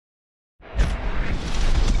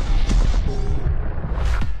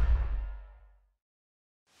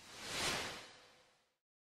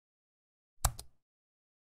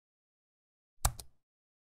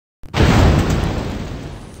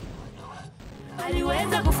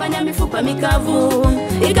Aliweza kufanya mifupa mikavu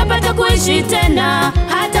ikapata kuishi tena,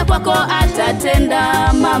 hata kwako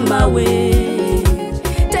atatenda mama we.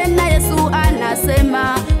 Tena Yesu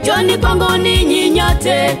anasema, njoni kwangu ninyi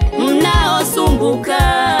nyote mnaosumbuka,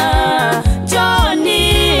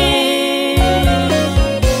 njoni.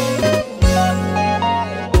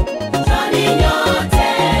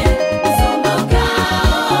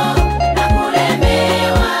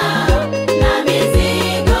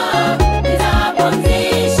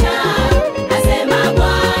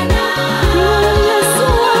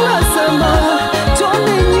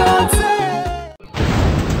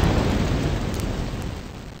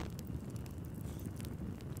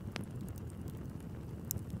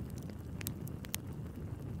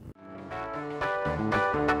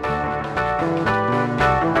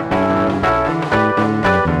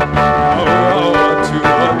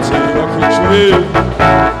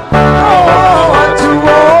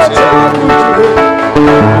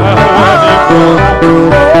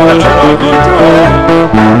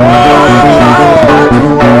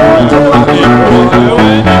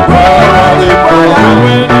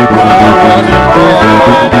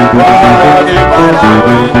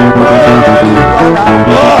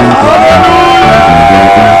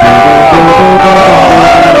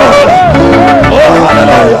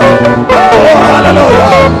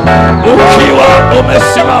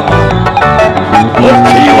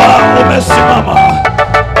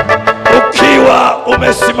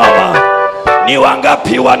 Ni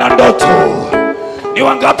wangapi wana ndoto? Ni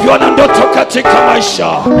wangapi wana ndoto katika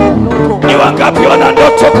maisha? Ni wangapi wana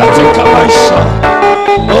ndoto katika maisha?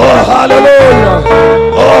 Oh haleluya,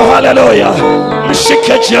 oh haleluya.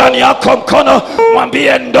 Mshike jirani yako mkono,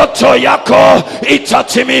 mwambie ndoto yako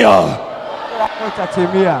itatimia.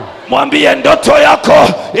 Mwambie ndoto yako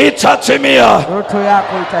itatimia. Ndoto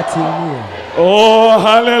yako itatimia. Oh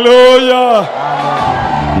haleluya.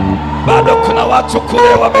 Bado kuna watu kule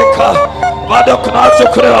wamekaa. Bado kuna watu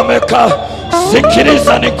kule wamekaa.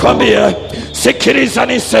 Sikiliza nikwambie, sikiliza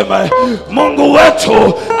niseme, Mungu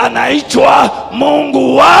wetu anaitwa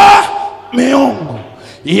Mungu wa miungu.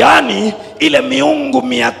 Yani ile miungu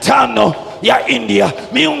 500 ya India,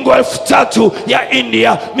 miungu 3000 ya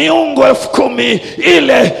India, miungu 10,000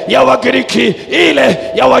 ile ya Wagiriki, ile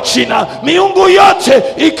ya Wachina, miungu yote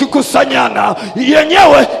ikikusanyana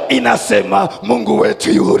yenyewe inasema Mungu wetu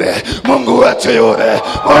yule, Mungu wetu yule,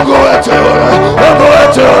 Mungu wetu yule, Mungu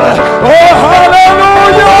wetu yule. Oh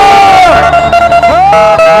haleluya!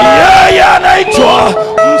 Yeye anaitwa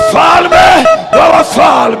mfalme wa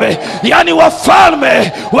wafalme. Yani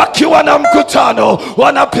wafalme wakiwa na mkutano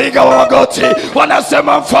wanapiga magoti,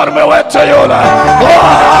 wanasema mfalme wetu yule. Oh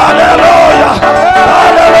haleluya,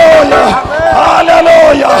 haleluya,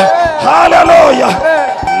 haleluya, haleluya.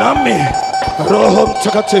 Nami Roho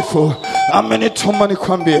Mtakatifu amenituma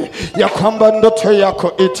nikwambie ya kwamba ndoto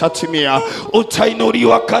yako itatimia.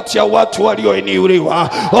 Utainuliwa kati ya watu walioinuliwa.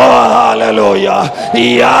 Oh haleluya.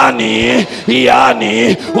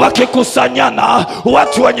 Yani wakikusanyana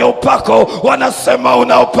watu wenye upako wanasema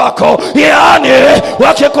una upako. Yani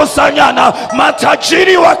wakikusanyana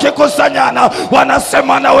matajiri, wakikusanyana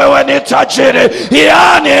wanasema na wewe ni tajiri.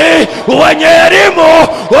 Yani wenye elimu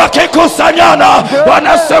wakikusanyana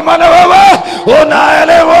wanasema na wewe una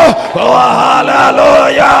elimu. Oh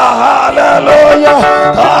haleluya, haleluya,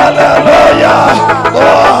 haleluya,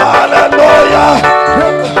 oh haleluya,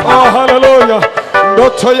 oh haleluya.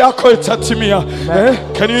 Ndoto yako itatimia.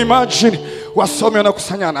 Can you imagine? Wasome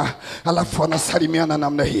wanakusanyana alafu wanasalimiana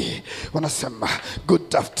namna hii, wanasema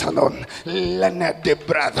good afternoon Leonard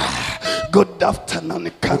brother, good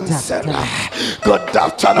afternoon counselor, good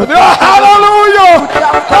afternoon. Hallelujah,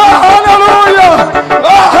 hallelujah,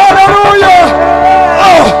 hallelujah.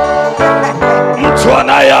 Mtu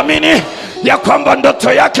anayeamini ya kwamba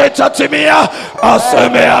ndoto yake itatimia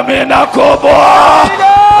aseme amina kubwa,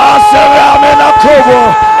 aseme amina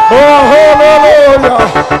kubwa. Oh hallelujah,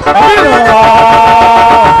 amina,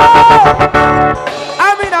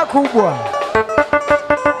 amina kubwa.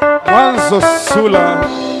 Mwanzo sura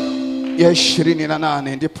ya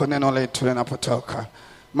 28 ndipo neno letu linapotoka.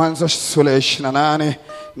 Mwanzo sura ya 28,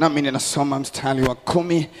 nami ninasoma mstari wa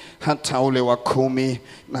 10 hata ule wa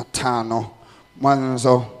 15.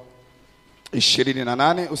 Mwanzo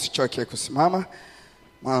 28, usichoke kusimama.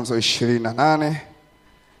 Mwanzo 28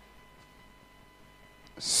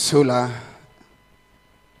 sura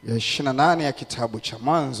ya 28 ya kitabu cha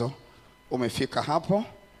Mwanzo. Umefika hapo?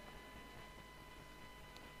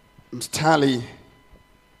 Mstari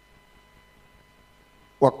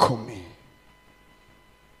wa 10.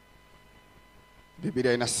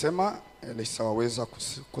 Biblia inasema, Elisa waweza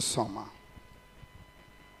kusoma.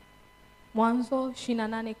 Mwanzo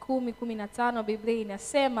 28:10-15 Biblia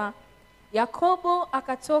inasema, Yakobo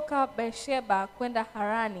akatoka Beersheba kwenda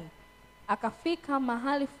Harani. Akafika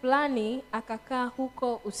mahali fulani akakaa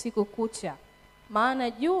huko usiku kucha, maana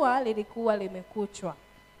jua lilikuwa limekuchwa.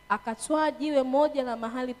 Akatwaa jiwe moja la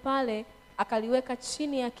mahali pale, akaliweka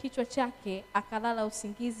chini ya kichwa chake, akalala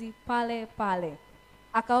usingizi pale pale.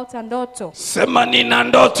 Akaota ndoto. Sema nina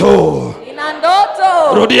ndoto. Nina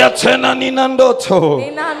ndoto. Rudia tena, nina ndoto.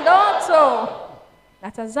 Nina ndoto.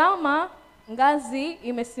 Na tazama, ngazi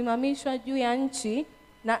imesimamishwa juu ya nchi,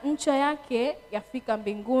 na ncha yake yafika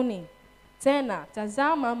mbinguni. Tena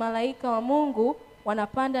tazama, malaika wa Mungu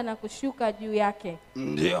wanapanda na kushuka juu yake.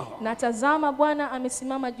 Ndio. Na tazama, Bwana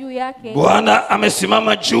amesimama juu yake. Bwana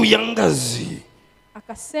amesimama juu ya ngazi.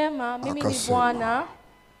 Akasema, mimi ni Bwana,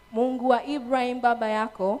 Mungu wa Ibrahim baba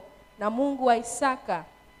yako, na Mungu wa Isaka.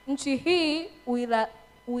 Nchi hii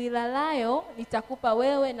uilalayo nitakupa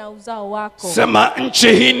wewe na uzao wako. Sema,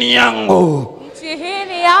 nchi hii ni yangu. Nchi hii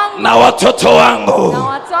ni yangu. Na watoto wangu. Na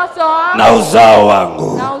watoto wangu. Na uzao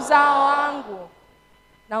wangu. Na uzao wangu.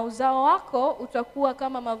 Na uzao wako utakuwa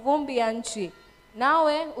kama mavumbi ya nchi.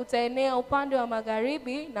 Nawe utaenea upande wa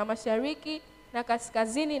magharibi na mashariki na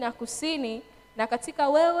kaskazini na kusini, na katika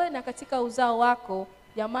wewe na katika uzao wako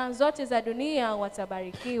jamaa zote za dunia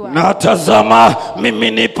watabarikiwa. Na tazama,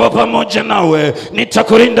 mimi nipo pamoja nawe,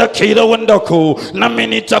 nitakulinda kila uendako, nami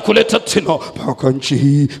nitakuleta tena mpaka nchi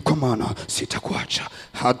hii, kwa maana sitakuacha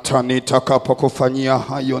hata nitakapokufanyia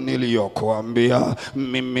hayo niliyokuambia.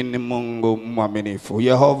 Mimi ni Mungu mwaminifu.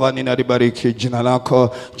 Yehova, ninalibariki jina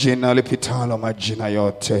lako, jina lipitalo majina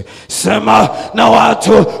yote. Sema na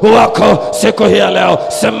watu wako siku hii leo.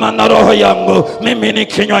 Sema na roho yangu, mimi ni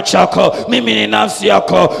kinywa chako, mimi ni nafsi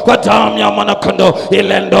yako, kwa damu ya mwanakondoo.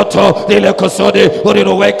 Ile ndoto, ile kusudi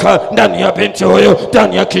uliloweka ndani ya binti huyu,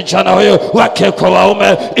 ndani ya kijana huyu, wake kwa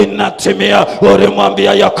waume, inatimia.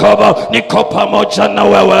 Ulimwambia Yakobo, niko pamoja na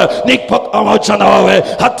wewe, nipo pamoja na wewe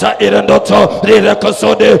hata ile ndoto, ile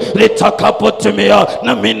kusudi litakapotimia.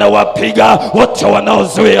 Na mimi nawapiga wote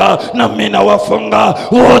wanaozuia, na mimi nawafunga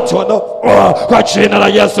wote kwa jina la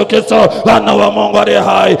Yesu Kristo, wana wa Mungu aliye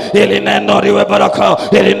hai. Ili neno liwe baraka,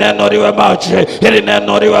 ili neno liwe maji, ili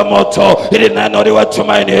neno liwe moto, ili neno liwe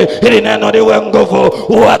tumaini, ili neno liwe nguvu.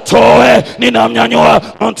 Watoe, ninamnyanyua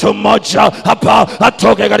mtu mmoja hapa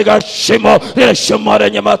atoke katika shimo, ile shimo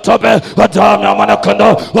lenye matope, kwa damu ya mwanakondoo.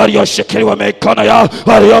 Walioshikiliwa mikono yao,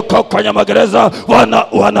 walioko kwenye magereza,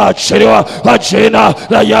 wanaachiliwa kwa jina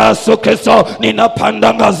la Yesu Kristo.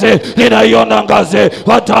 Ninapanda ngazi, ninaiona ngazi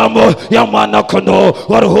kwa damu ya mwanakondoo.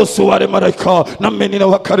 Waruhusu wale malaika, na mimi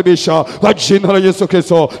ninawakaribisha kwa jina la Yesu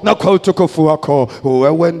Kristo na kwa utukufu wako.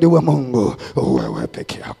 Wewe ndiwe Mungu, wewe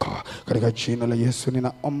peke yako. Katika jina la Yesu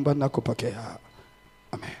ninaomba na kupokea.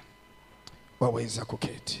 Amen. Waweza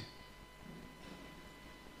kuketi.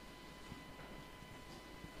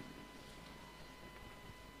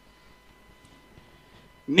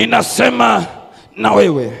 Ninasema na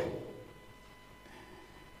wewe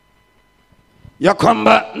ya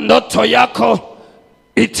kwamba ndoto yako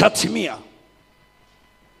itatimia.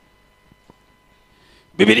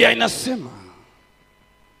 Biblia inasema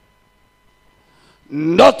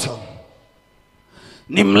ndoto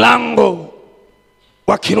ni mlango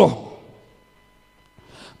wa kiroho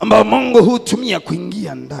ambao Mungu hutumia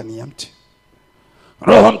kuingia ndani ya mtu.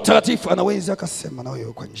 Roho Mtakatifu anaweza akasema na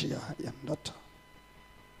wewe kwa njia ya ndoto.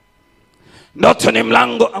 Ndoto ni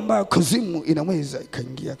mlango ambao kuzimu inaweza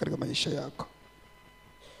ikaingia katika maisha yako.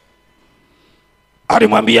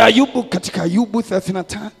 Alimwambia Ayubu katika Ayubu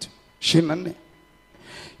 33:24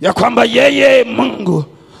 ya kwamba yeye Mungu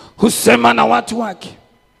husema na watu wake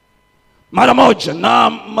mara moja na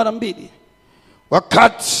mara mbili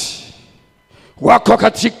wakati wako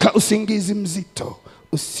katika usingizi mzito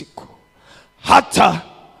usiku, hata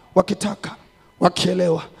wakitaka,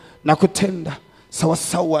 wakielewa na kutenda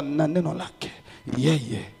sawasawa na neno lake,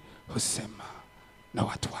 yeye husema na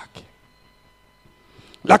watu wake.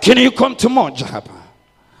 Lakini yuko mtu mmoja hapa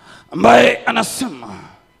ambaye anasema,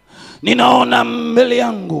 ninaona mbele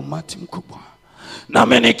yangu umati mkubwa,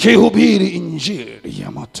 nami nikihubiri injili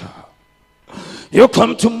ya moto. Yuko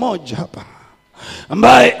mtu mmoja hapa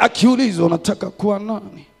ambaye akiulizwa unataka kuwa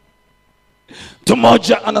nani? Mtu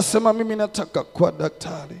mmoja anasema mimi nataka kuwa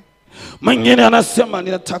daktari. Mwingine anasema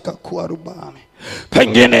ninataka kuwa rubani.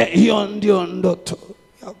 Pengine hiyo ndio ndoto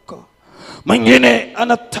yako. Mwingine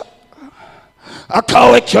anataka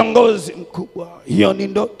akawe kiongozi mkubwa. Hiyo ni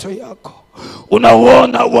ndoto yako.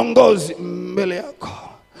 Unaona uongozi mbele yako.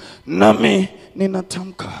 Nami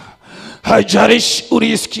ninatamka, haijalishi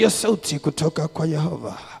ulisikia sauti kutoka kwa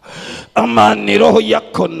Yehova, amani roho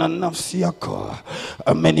yako na nafsi yako.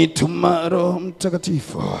 Amenituma Roho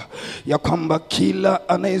Mtakatifu ya kwamba kila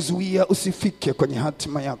anayezuia usifike kwenye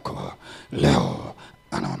hatima yako leo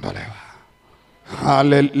anaondolewa.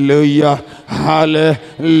 Haleluya,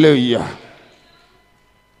 haleluya.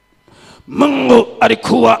 Mungu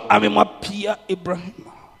alikuwa amemwapia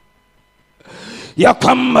Ibrahimu ya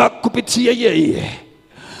kwamba kupitia yeye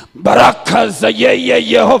baraka za yeye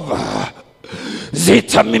Yehova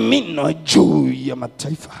zitamiminwa juu ya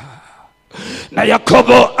mataifa. Na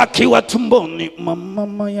Yakobo akiwa tumboni mwa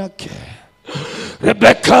mama yake,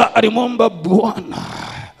 Rebeka alimwomba Bwana,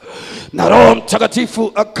 na Roho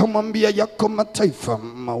Mtakatifu akamwambia yako mataifa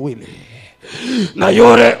mawili, na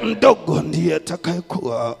yule mdogo ndiye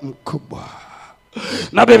atakayekuwa mkubwa.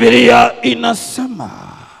 Na Biblia inasema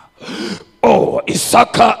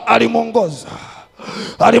Isaka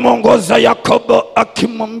alimuongoza Yakobo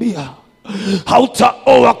akimwambia,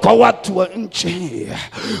 hautaoa kwa watu wa nchi,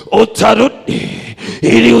 utarudi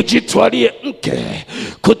ili ujitwalie mke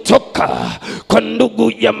kutoka kwa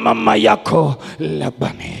ndugu ya mama yako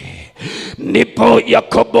Labani. Ndipo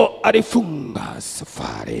Yakobo alifunga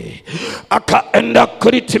safari akaenda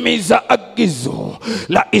kulitimiza agizo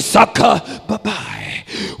la Isaka babaye.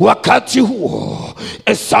 Wakati huo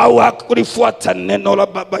Esau kulifuata neno la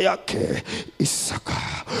baba yake Isaka.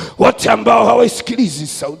 Wote ambao hawaisikilizi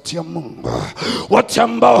sauti ya Mungu, wote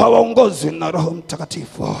ambao hawaongozwi na Roho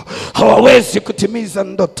Mtakatifu, hawawezi kutimiza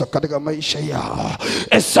ndoto katika maisha yao.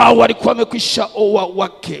 Esau alikuwa amekwisha oa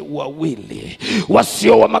wake wawili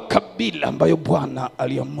wasio wa makabila ambayo Bwana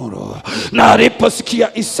aliamuru. Na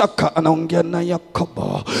aliposikia Isaka anaongea na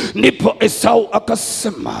Yakobo, ndipo Esau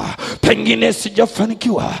akasema, pengine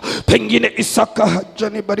sijafanikiwa, pengine Isaka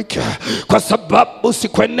hajanibariki kwa sababu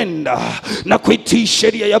sikwenenda na kuitii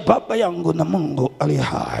sheria ya baba yangu na Mungu aliye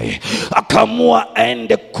hai. Akaamua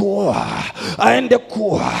aende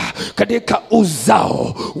kuoa katika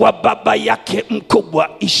uzao wa baba yake mkubwa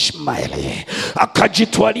Ishmaeli.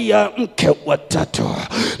 Akajitwalia mke wa tatu.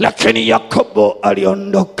 Lakini Yakobo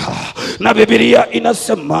aliondoka, na Biblia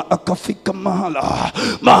inasema akafika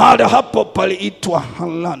mahala hapo paliitwa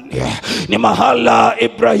Harani. Ni mahala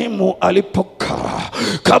Ibrahimu alipokaa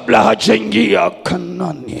kabla hajaingia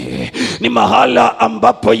Kanani. Ni mahala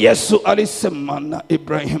ambapo Yesu alisema na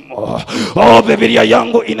Ibrahimu. Biblia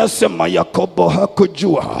yangu inasema Yakobo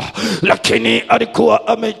hakujua, lakini alikuwa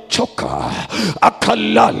amechoka,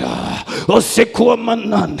 akalala usiku wa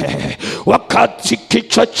manane, wakati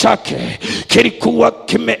kichwa chake kilikuwa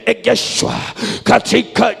kimeegeshwa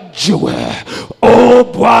katika jiwe.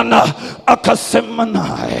 Bwana akasema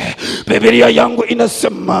naye. Biblia yangu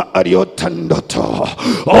inasema aliota ndoto.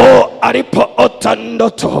 Alipoota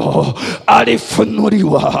ndoto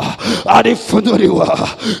alifunuliwa.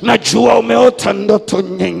 Najua umeota ndoto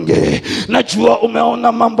nyingi, najua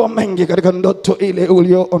umeona mambo mengi katika ndoto ile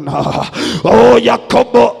ulioona.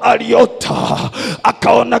 Yakobo aliota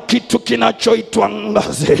akaona kitu kinachoitwa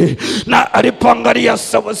ngazi, na alipoangalia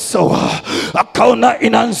sawa akaona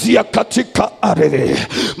inaanzia katika ardhi.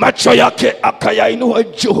 Macho yake akayainua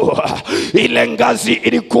juu, ile ngazi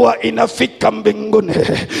ilikuwa inafika mbinguni.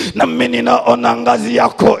 Nami ninaona ngazi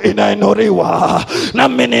yako inainuliwa,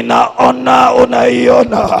 nami ninaona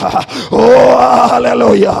unaiona.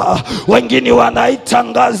 Haleluya. Wengine wanaita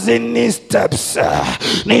ngazi ni steps,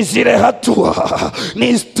 ni zile hatua,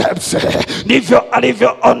 ni steps. Ndivyo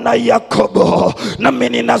alivyoona Yakobo. Nami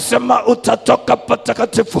ninasema utatoka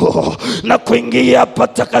patakatifu na kuingia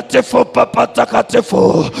patakatifu pa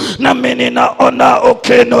patakatifu. Nami ninaona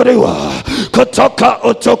ukiinuliwa kutoka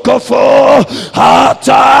utukufu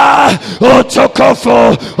hata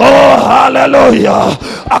utukufu. Haleluya.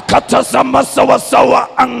 Akatazama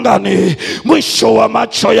sawa angani, mwisho wa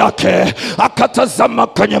macho yake akatazama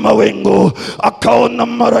kwenye mawingu, akaona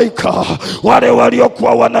malaika. Wale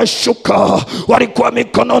waliokuwa wanashuka walikuwa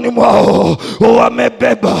mikononi mwao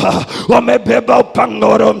wamebeba upanga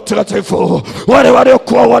wa Roho Mtakatifu. Wale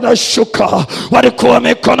waliokuwa wanashuka walikuwa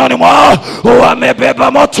mikononi mwao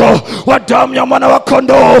wamebeba moto wa damu ya mwana wa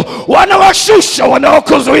kondoo. Wanawashusha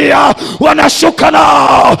wanaokuzuia, wanashuka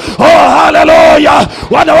nao. Haleluya.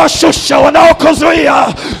 Wanawashusha wanaokuzuia.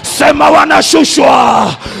 Sema wanashushwa.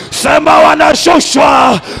 Sema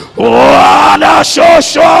wanashushwa.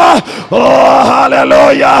 Wanashushwa.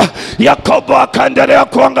 Haleluya. Yakobo akaendelea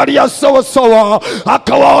kuangalia sawa,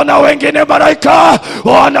 akawaona wengine malaika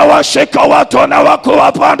wanawashika watu na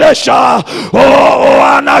wakuwapandisha.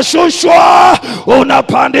 Wanashushwa,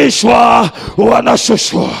 unapandishwa,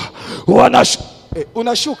 wanashushwa,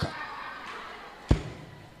 unashuka.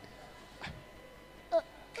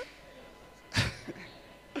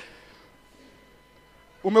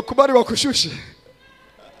 Umekubali wakushushe?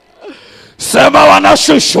 Sema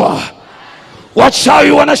wanashushwa.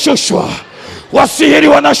 Wachawi wanashushwa. Wasihiri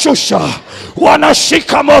wanashusha.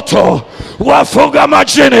 Wanashika moto. Wafuga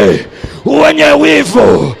majini. Wenye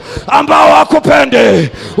wivu ambao hakupendi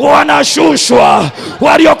wanashushwa.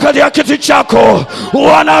 Waliokalia kiti chako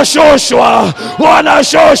wanashushwa.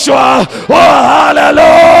 Wanashushwa. Oh,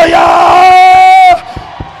 haleluya!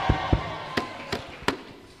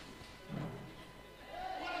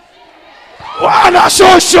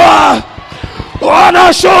 Wanashushwa.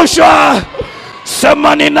 Wanashushwa.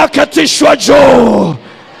 Sema ninakatishwa juu.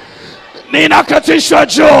 Ninakatishwa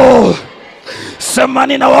juu. Sema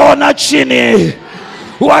ninawaona chini.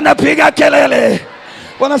 Wanapiga kelele.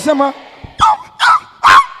 Wanasema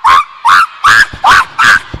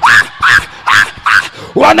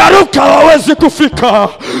wanaruka hawawezi kufika.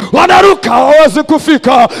 Wanaruka hawawezi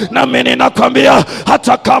kufika. Na mimi ninakwambia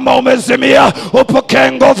hata kama umezimia,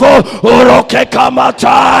 upokee nguvu, uruke kama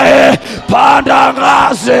tai. Panda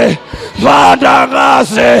ngazi. Panda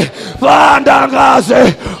ngazi. Panda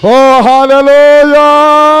ngazi. oh, haleluya!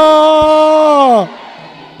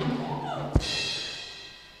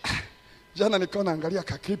 Jana nikaona angalia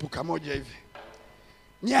kaklipu kamoja hivi.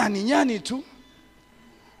 Nyani tu.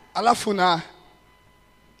 Alafu na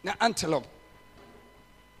antelope.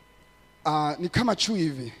 Ni kama chui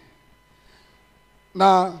hivi.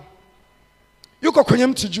 Na yuko kwenye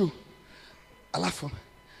mti juu. Alafu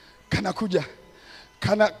kanakuja.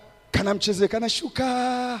 Kana mcheze, kana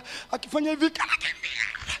shuka. Akifanya hivi kanakimbia.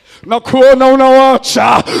 Na kuona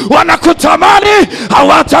unawacha. Wanakutamani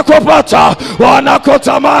hawatakupata.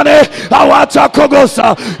 Wanakutamani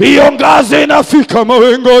hawatakugusa. Hiyo ngazi inafika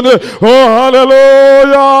mawingoni. Oh,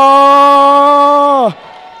 haleluya!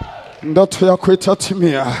 Ndoto yako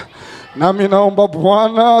itatimia. Nami naomba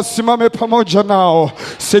Bwana asimame pamoja nao.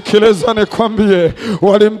 Sikiliza nikwambie,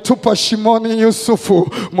 walimtupa shimoni Yusufu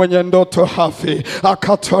mwenye ndoto hafi,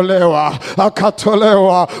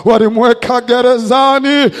 akatolewa, walimweka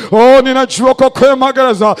gerezani. Oh, ninajua kwa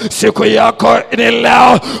magereza siku yako ni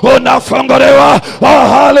leo, unafunguliwa. Oh,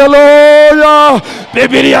 haleluya!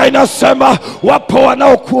 Biblia inasema wapo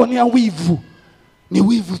wanaokuonea wivu. Ni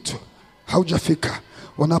wivu tu, haujafika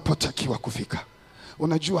wanapotakiwa kufika.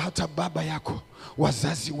 Unajua hata baba yako,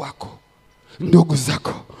 wazazi wako, ndugu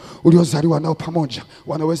zako uliozaliwa nao pamoja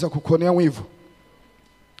wanaweza kukuonea wivu.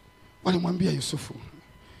 Walimwambia Yusufu,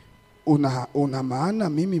 una maana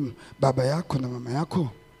mimi baba yako na mama yako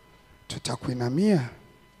tutakuinamia?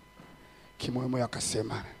 Kimoyomoyo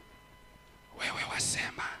akasema, wewe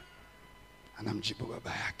wasema. Anamjibu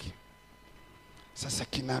baba yake. Sasa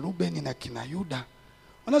kina Rubeni na kina Yuda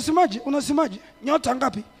unasemaje? Nyota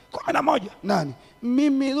ngapi? 11. Nani?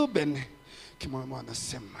 Mimi Ruben. Kimoyomoyo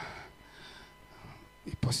anasema,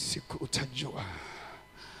 ipo siku utajua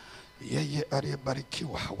yeye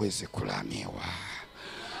aliyebarikiwa hawezi kulaaniwa.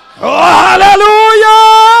 Oh, haleluya!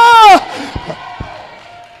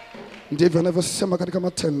 Ndivyo anavyosema katika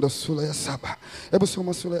Matendo sura ya 7. Hebu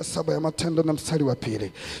soma sura ya 7 ya Matendo na mstari wa 2.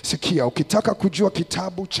 Sikia, ukitaka kujua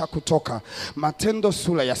kitabu cha Kutoka, Matendo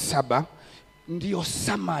sura ya 7 ndiyo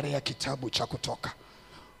summary ya kitabu cha Kutoka.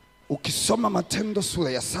 Ukisoma Matendo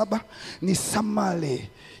sura ya 7 ni summary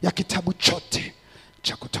ya kitabu chote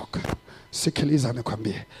cha Kutoka. Sikiliza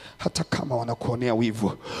nikwambie, hata kama wanakuonea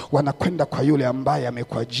wivu, wanakwenda kwa yule ambaye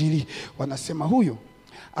amekuajiri, wanasema huyu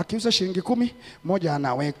akiuza shilingi 10 moja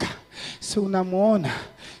anaweka. Si unamuona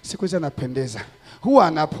siku hizi anapendeza, huwa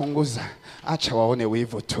anapunguza. Acha waone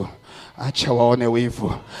wivu tu. Acha waone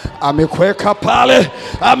wivu. Amekuweka pale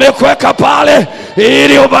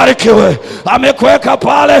ili ubarikiwe. Amekuweka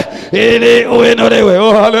pale ili uinuliwe.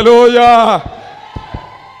 Oh, haleluya!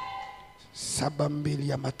 7:2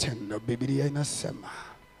 ya Matendo, Biblia inasema,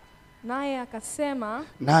 naye akasema,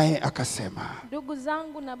 ndugu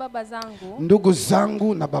zangu na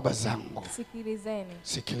baba zangu,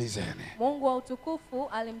 sikilizeni. Mungu wa utukufu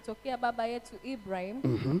alimtokea baba yetu Ibrahim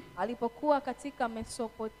alipokuwa katika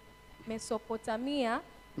Mesopotamia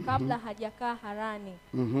kabla hajakaa Harani.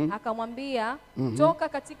 Akamwambia, toka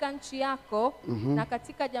katika nchi yako na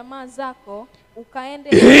katika jamaa zako ukaende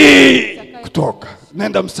Kutoka.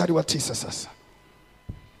 Nenda mstari wa 9 sasa.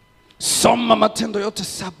 Soma Matendo yote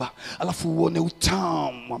 7, alafu uone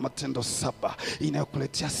utamu wa Matendo 7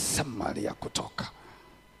 inayokuletea summary ya Kutoka.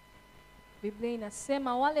 Biblia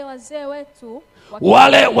inasema wale wazee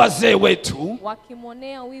wetu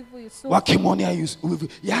wakimwonea wivu Yusufu.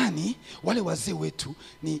 Yani wale wazee wetu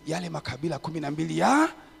ni yale makabila 12 ya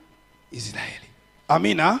Israeli.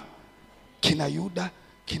 Amina. Kina Yuda,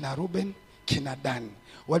 kina Ruben, kina Dani.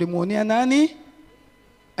 Walimwonea nani?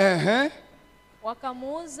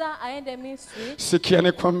 wakamuuza aende Misri. Sikia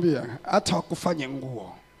nikwambia, hata wakufanye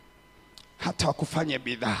nguo, hata wakufanye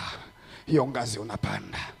bidhaa, hiyo ngazi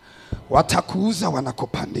unapanda. Watakuuza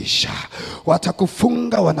wanakupandisha,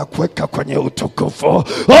 watakufunga wanakuweka kwenye utukufu. Oh,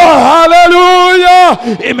 haleluya!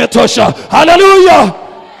 Imetosha. Haleluya!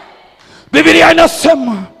 Biblia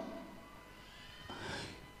inasema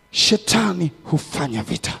Shetani hufanya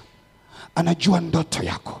vita. Anajua ndoto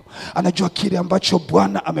yako, anajua kile ambacho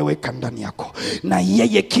Bwana ameweka ndani yako, na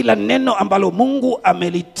yeye kila neno ambalo Mungu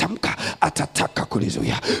amelitamka atataka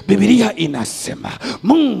kulizuia. Biblia inasema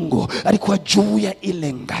Mungu alikuwa juu ya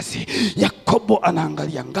ile ngazi. Yakobo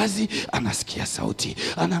anaangalia ngazi, anasikia sauti.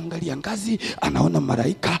 Anaangalia ngazi, anaona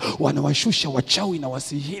malaika wanawashusha wachawi na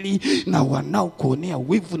wasihiri na wanao kuonea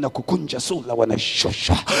wivu na kukunja sura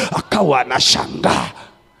wanashosha. Akawa anashangaa,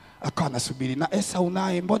 akawa anasubiri, na Esau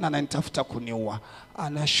naye mbona ananitafuta kuniua?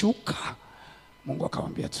 Anashuka. Mungu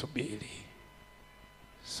akamwambia subiri.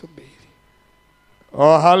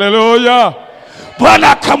 Oh, haleluya!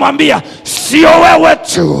 Bwana akamwambia sio wewe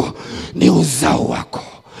tu, ni uzao wako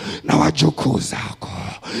na wajukuu zako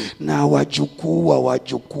na wajukuu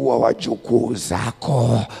wa wajukuu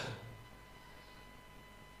zako.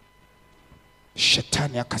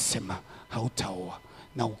 Shetani akasema hautaoa,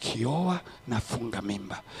 na ukioa nafunga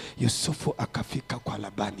mimba. Yusufu akafika kwa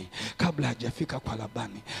Labani. Kabla hajafika kwa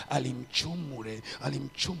Labani,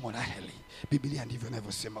 alimchumu Raheli. Biblia ndivyo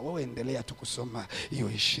inavyosema. Wewe endelea tu kusoma hiyo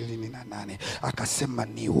 28. Akasema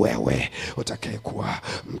ni wewe utakayekuwa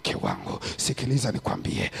mke wangu. Sikiliza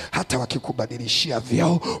nikwambie, hata wakikubadilishia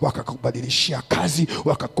vyeo, wakakubadilishia kazi,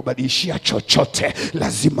 wakakubadilishia chochote,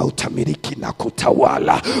 lazima utamiliki na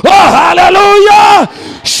kutawala. Oh, haleluya!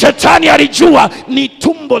 Shetani alijua ni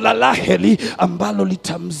tumbo la Raheli ambalo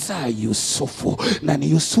litamzaa Yusufu, na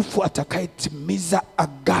ni Yusufu atakayetimiza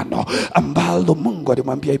agano ambalo Mungu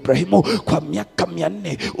alimwambia Ibrahimu, kwa miaka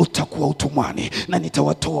 400 utakuwa utumwani, na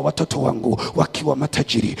nitawatoa watoto wangu wakiwa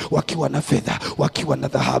matajiri, wakiwa na fedha, wakiwa na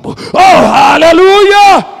dhahabu. Oh,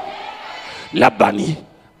 haleluya! Labani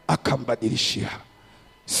akambadilishia.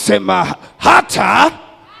 Sema hata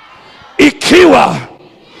ikiwa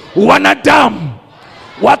wanadamu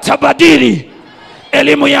watabadili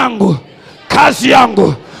elimu yangu, kazi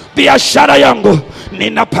yangu, biashara yangu,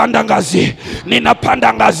 ninapanda ngazi,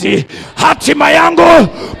 ninapanda ngazi. Hatima yangu,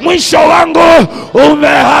 mwisho wangu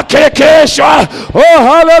umehakikishwa. Oh,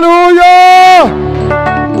 haleluya!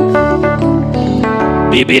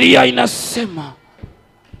 Biblia inasema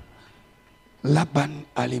Laban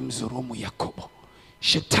alimdhulumu Yakobo.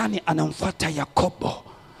 Shetani anamfuata Yakobo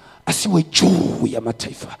asiwe juu ya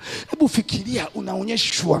mataifa. Hebu fikiria,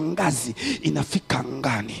 unaonyeshwa ngazi inafika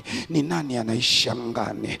angani. Ni nani anaishi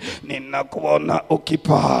angani? Ninakuona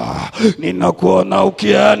ukipaa, ninakuona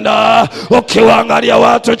ukienda, ukiwaangalia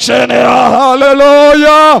watu chini.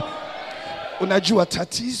 Haleluya! Unajua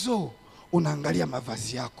tatizo, unaangalia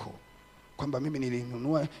mavazi yako kwamba mimi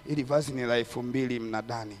nilinunua ili vazi ni la 2000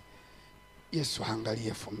 mnadani. Yesu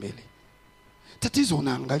haangalie 2000. Tatizo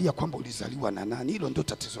unaangalia kwamba ulizaliwa na nani. Hilo ndio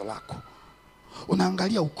tatizo lako.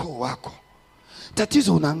 Unaangalia ukoo wako.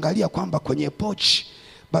 Tatizo unaangalia kwamba kwenye pochi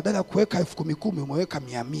badala ya kuweka 10,000 umeweka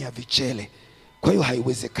 100 vichele. Kwa hiyo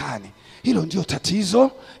haiwezekani. Hilo ndio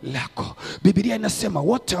tatizo lako. Biblia inasema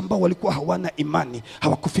wote ambao walikuwa hawana imani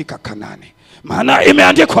hawakufika Kanaani. Maana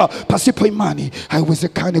imeandikwa pasipo imani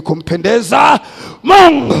haiwezekani kumpendeza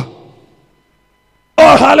Mungu.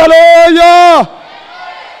 Oh, haleluya!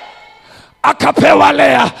 Akapewa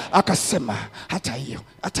Lea, akasema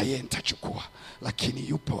hata yeye nitachukua, lakini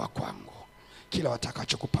yupo wa kwangu. Kila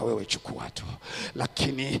watakachokupa wewe chukua tu,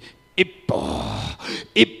 lakini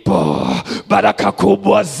ipo baraka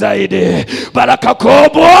kubwa zaidi, baraka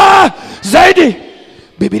kubwa zaidi.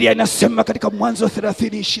 Biblia inasema katika Mwanzo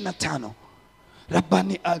 30:25,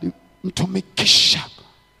 Labani alimtumikisha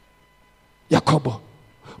Yakobo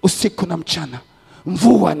usiku na mchana.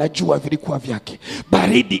 Mvua na jua vilikuwa vyake,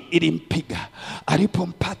 baridi ilimpiga.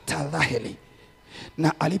 Alipompata Raheli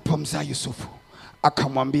na alipomzaa Yusufu,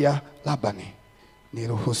 akamwambia Labani,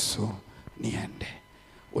 niruhusu niende.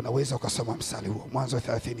 Unaweza ukasoma mstari huo, Mwanzo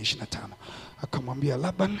 30:25. Akamwambia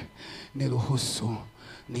Labani, niruhusu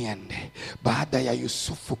niende. Baada ya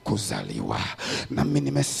Yusufu kuzaliwa, nami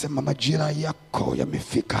nimesema majira yako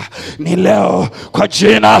yamefika. Ni leo kwa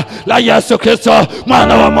jina la Yesu Kristo,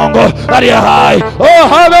 mwana wa Mungu aliye hai. Oh,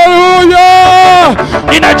 hallelujah!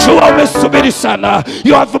 Ninajua umesubiri sana.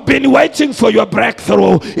 You have been waiting for your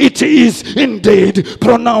breakthrough. It is indeed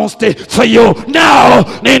pronounced for you now.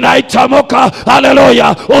 Ninaitamka,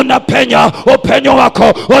 hallelujah, unapenya, upenyo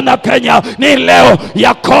wako unapenya. Ni leo.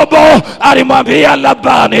 Yakobo alimwambia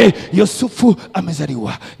Labani, fulani Yusufu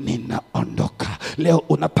amezaliwa, ninaondoka. Leo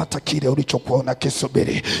unapata kile ulichokuwa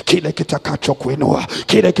unakisubiri, kile kitakacho kuinua,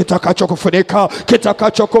 kile kitakacho kufunika,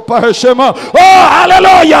 kitakacho kupa heshima. Oh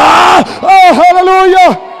haleluya, oh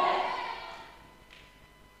haleluya.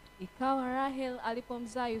 Ikawa Rahel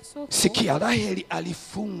alipomzaa Yusufu. Sikia, Raheli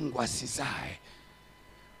alifungwa sizae,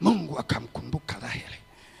 Mungu akamkumbuka Raheli.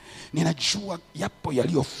 Ninajua yapo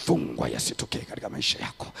yaliyofungwa yasitokee katika maisha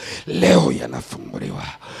yako. Leo yanafunguliwa.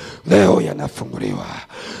 Leo yanafunguliwa.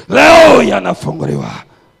 Leo yanafunguliwa.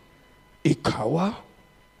 Ikawa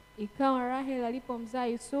Rahel alipomzaa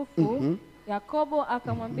Yusufu, Yakobo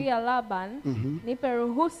akamwambia Laban, nipe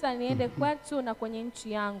ruhusa niende kwetu na kwenye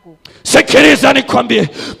nchi yangu. Sikiliza nikwambie,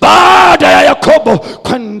 baada ya Yakobo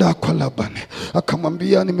kwenda kwa Laban,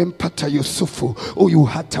 akamwambia nimempata Yusufu, huyu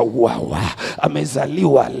hata uawa,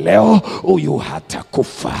 amezaliwa leo, huyu hata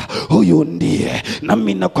kufa, huyu ndiye.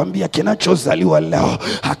 Nami nakwambia kinachozaliwa leo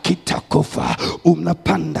hakitakufa.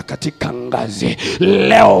 Unapanda katika ngazi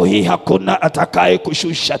leo hii, hakuna atakaye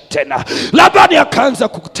kushusha tena. Laban akaanza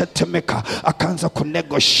kutetemeka, akaanza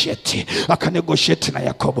kunegotiate, akanegotiate na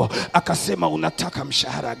Yakobo, akasema unataka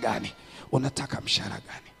mshahara gani? Unataka mshahara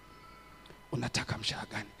gani? Unataka mshahara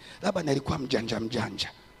gani? Laban alikuwa mjanja.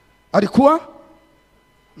 Alikuwa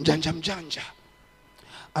mjanja.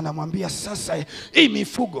 Anamwambia sasa, hii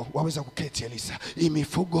mifugo waweza kuketi Elisa, hii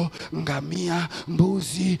mifugo, ngamia,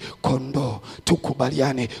 mbuzi, kondoo,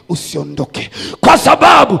 tukubaliane usiondoke, kwa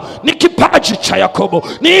sababu ni kipaji cha Yakobo,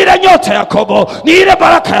 ni ile nyota ya Yakobo, ni ile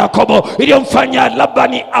baraka ya Yakobo iliyomfanya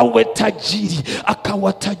Labani awe tajiri,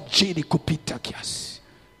 akawa tajiri kupita kiasi.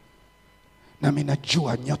 Nami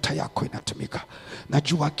najua nyota yako inatumika,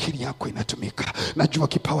 najua akili yako inatumika, najua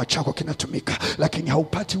kipawa chako kinatumika, lakini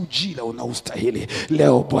haupati ujira unaostahili.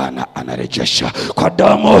 Leo Bwana anarejesha kwa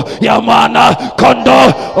damu ya mwana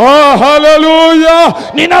kondoo. Oh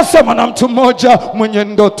haleluya. Ninasema na mtu mmoja mwenye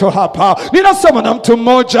ndoto hapa, ninasema na mtu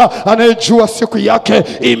mmoja anayejua siku yake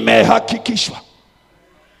imehakikishwa.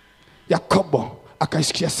 Yakobo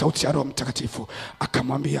akaisikia sauti ya Roho Mtakatifu,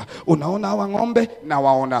 akamwambia unaona hawa ng'ombe? Na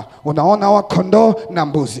waona. Unaona hawa kondoo na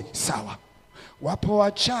mbuzi? Sawa. Wapo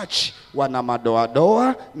wachache wana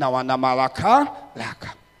madoadoa na wana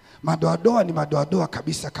malakalaka. Madoadoa ni madoadoa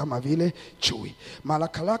kabisa kama vile chui.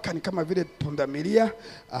 Malakalaka ni kama vile pundamilia,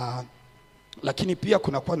 lakini pia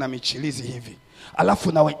kunakuwa na michilizi hivi.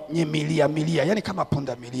 Alafu na wenye milia, yani kama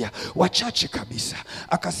pundamilia, wachache kabisa.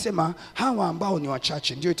 Akasema hawa ambao ni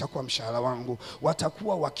wachache ndio itakuwa mshahara wangu,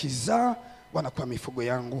 watakuwa wakizaa, wanakuwa mifugo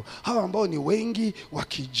yangu. Hawa ambao ni wengi,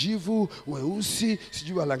 wakijivu, weusi,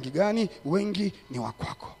 sijui wa rangi gani, wengi ni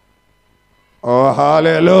wakwako. Oh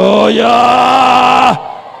haleluya.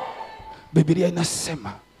 Biblia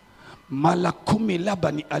inasema mara 10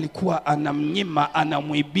 Labani alikuwa anamnyima,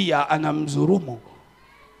 anamwibia, anamdhulumu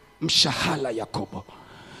mshahara Yakobo.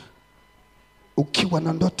 Ukiwa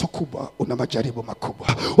na ndoto kubwa una majaribu makubwa.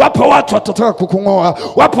 Wapo watu watataka kukung'oa,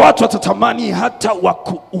 wapo watu watatamani hata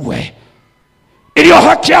wakuue. Iliyo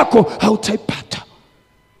haki yako hautaipata.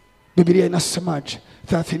 Biblia inasemaje?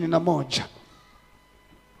 31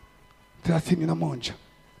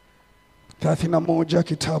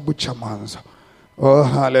 kitabu cha Mwanzo. Oh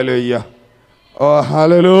haleluya. Oh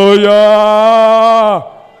haleluya.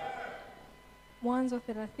 Mwanzo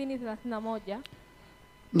 30:31.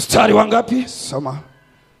 Mstari wangapi? Soma.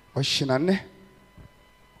 Wa 24.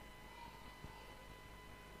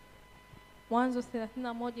 Mwanzo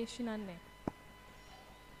 31:24.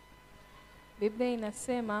 Biblia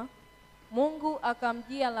inasema Mungu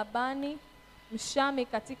akamjia Labani Mshami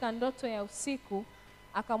katika ndoto ya usiku,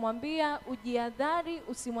 akamwambia ujiadhari,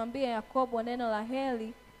 usimwambie Yakobo neno la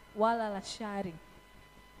heri wala la shari.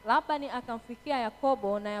 Labani akamfikia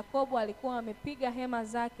Yakobo, na Yakobo alikuwa amepiga hema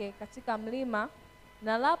zake katika mlima,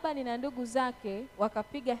 na Labani na ndugu zake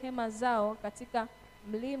wakapiga hema zao katika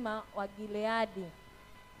mlima wa Gileadi.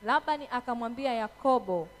 Labani akamwambia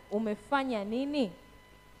Yakobo, umefanya nini?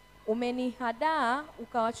 Umenihadaa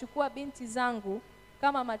ukawachukua binti zangu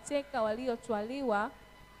kama mateka waliotwaliwa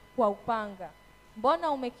kwa upanga.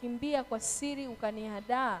 Mbona umekimbia kwa siri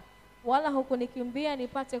ukanihadaa, wala hukunikimbia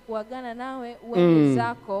nipate kuagana nawe uende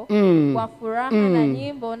zako kwa furaha na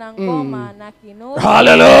nyimbo na ngoma na kinubi?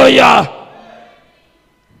 Haleluya.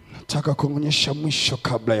 Nataka kuonyesha mwisho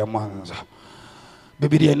kabla ya mwanzo.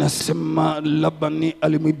 Biblia inasema Labani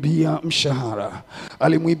alimwibia mshahara,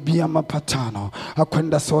 alimwibia mapatano,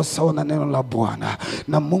 hakwenda sawa sawa na neno la Bwana.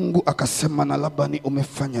 Na Mungu akasema na Labani,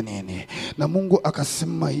 umefanya nini? Na Mungu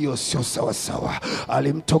akasema hiyo sio sawa sawa.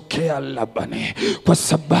 Alimtokea Labani kwa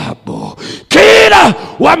sababu Kila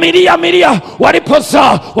Wamiria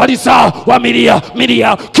walipozaa walizaa Wamiria.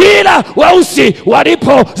 Kila weusi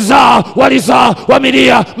walipozaa walizaa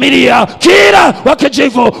Wamiria. Kila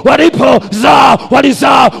wakijivu walipozaa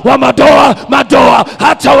walizaa Wamadoa.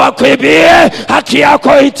 Hata wakuibie, haki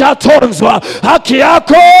yako itatunzwa.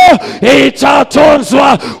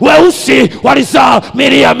 Weusi walizaa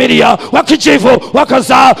Miria, wakijivu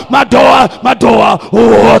wakazaa Madoa.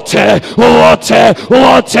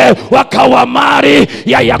 Wote wakawa mali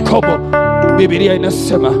ya Yakobo. Biblia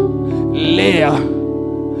inasema Lea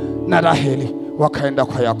na Raheli wakaenda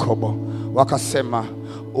kwa Yakobo, wakasema,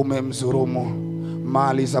 umemdhulumu,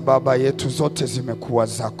 mali za baba yetu zote zimekuwa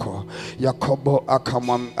zako. Yakobo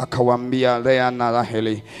akawaambia Lea na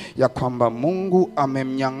Raheli ya kwamba Mungu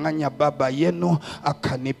amemnyang'anya baba yenu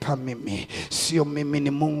akanipa mimi. Sio mimi, ni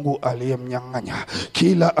Mungu aliyemnyang'anya.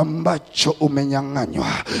 Kila ambacho umenyang'anywa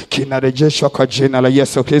kinarejeshwa kwa jina la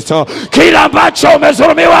Yesu Kristo. Kila ambacho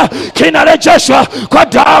umezulumiwa kinarejeshwa kwa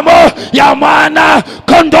damu ya mwana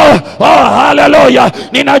kondoo. Oh, haleluya.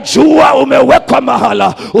 Ninajua umewekwa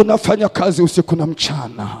mahala unafanya kazi usiku na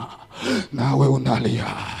mchana, nawe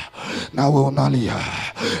unalia,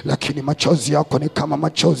 lakini machozi yako ni kama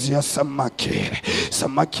machozi ya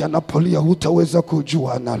samaki anapolia hutaweza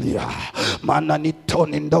kujua analia, maana ni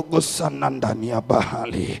toni ndogo sana ndani ya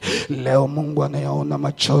bahari. Leo Mungu anayaona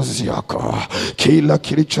machozi yako. Kila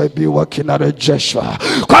kilichoibiwa kinarejeshwa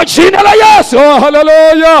kwa jina la Yesu.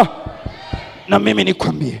 Haleluya. Na mimi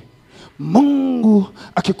nikwambie, Mungu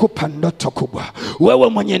akikupa ndoto kubwa, wewe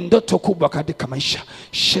mwenye ndoto kubwa katika maisha,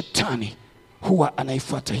 shetani huwa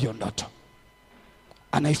anaifuata hiyo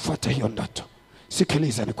ndoto.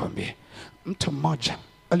 Sikiliza nikwambie, mtu mmoja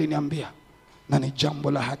aliniambia, na ni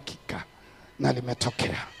jambo la hakika na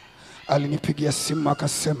limetokea. Alinipigia simu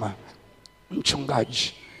akasema,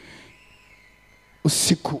 mchungaji,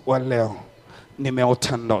 usiku wa leo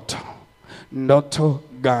nimeota ndoto. Ndoto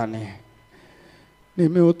gani?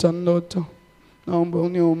 Nimeota ndoto, naomba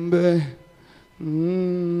uniombee.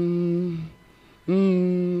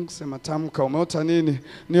 Sema, tamka, umeota nini?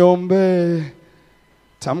 Niombe.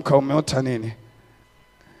 Tamka, umeota nini?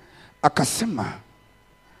 Akasema,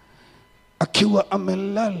 akiwa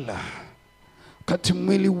amelala, kati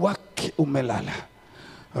mwili wake umelala,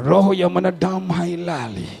 roho ya mwanadamu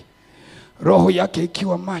hailali, roho yake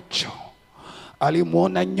ikiwa macho,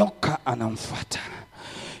 alimuona nyoka anamfuata.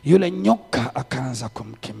 Yule nyoka akaanza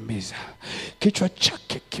kumkimbiza, kichwa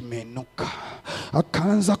chake kimeinuka,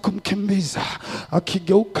 akaanza kumkimbiza,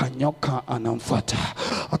 akigeuka nyoka anamfuata.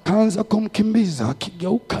 Akaanza kumkimbiza,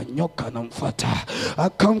 akigeuka nyoka anamfuata.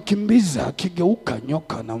 Akamkimbiza, akigeuka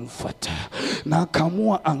nyoka anamfuata. Na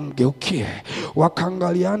akaamua angeukie.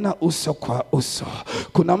 Wakaangaliana uso kwa uso.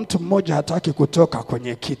 Kuna mtu mmoja hataki kutoka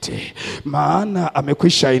kwenye kiti, maana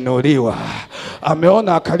amekwisha inuliwa.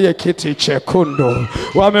 Ameona akalie kiti chekundu,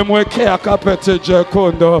 wamemwekea kapeti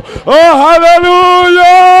jekundu. Oh,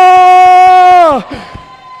 haleluya!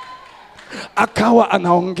 Akawa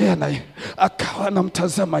anaongea naye, akawa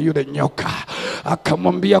anamtazama yule nyoka,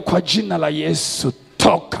 akamwambia, kwa jina la Yesu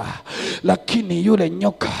toka. Lakini yule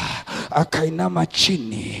nyoka akainama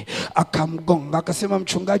chini, akamgonga, akasema,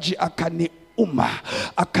 mchungaji,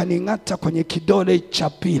 akaning'ata kwenye kidole cha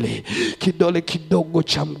pili, kidole kidogo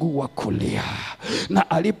cha mguu wa kulia. Na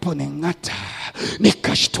aliponing'ata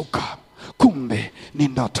nikashtuka, kumbe ni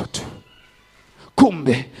ndoto tu.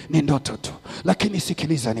 Lakini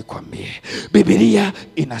sikiliza nikwambie, Biblia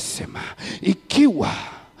inasema ikiwa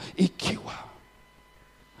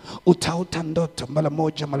utaota ndoto mara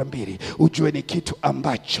moja mara mbili, ujue ni kitu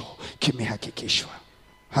ambacho kimehakikishwa.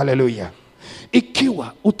 Haleluya.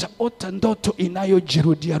 Ikiwa utaota ndoto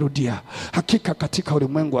inayojirudia, hakika katika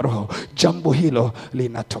ulimwengu wa roho jambo hilo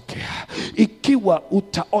linatokea. Ikiwa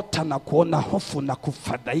utaota na kuona hofu na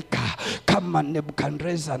kufadhaika kama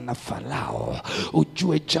Nebukadneza na Farao,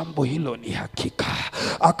 ujue jambo hilo ni hakika.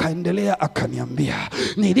 Akaendelea akaniambia,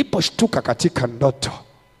 niliposhtuka katika ndoto,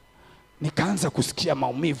 nikaanza kusikia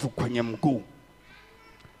maumivu kwenye mguu.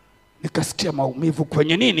 Nikasikia maumivu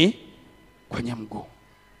kwenye nini? Kwenye mguu.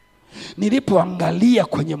 Nilipoangalia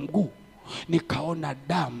kwenye mguu, nikaona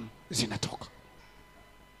damu zinatoka.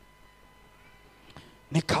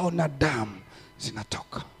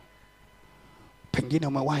 Pengine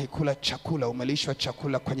umewahi kula chakula, umelishwa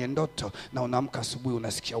chakula kwenye ndoto, na unaamka asubuhi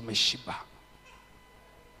unasikia umeshiba.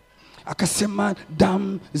 Akasema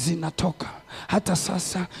damu zinatoka, hata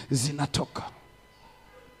sasa zinatoka.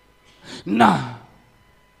 Na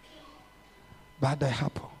baada ya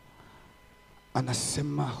hapo,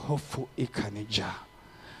 anasema hofu ikanijaa,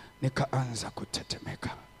 nikaanza kutetemeka.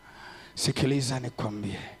 Sikiliza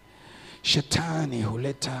nikwambie, shetani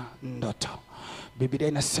huleta ndoto Biblia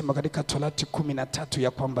inasema katika Torati 13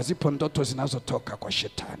 ya kwamba zipo ndoto zinazotoka kwa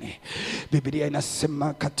shetani. Biblia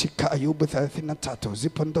inasema katika Ayubu 33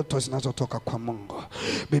 zipo ndoto zinazotoka kwa Mungu.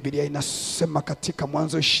 Biblia inasema katika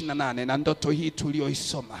Mwanzo 28, na ndoto hii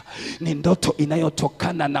tulioisoma ni ndoto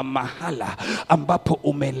inayotokana na mahala ambapo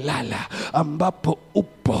umelala, ambapo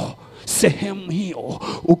upo. Sehemu hiyo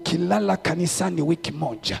ukilala kanisani wiki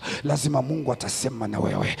moja, lazima Mungu atasema na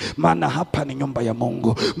wewe, maana hapa ni nyumba ya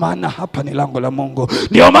Mungu, maana hapa ni lango la Mungu.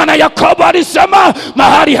 Ndio maana Yakobo alisema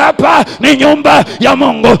mahali hapa ni nyumba ya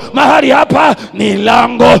Mungu, mahali hapa ni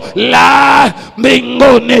lango la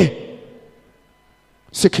mbinguni.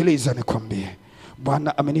 Sikiliza nikwambie,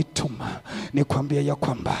 Bwana amenituma nikwambie ya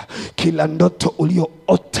kwamba kila ndoto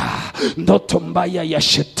ulioota, ndoto mbaya ya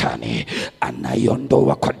shetani,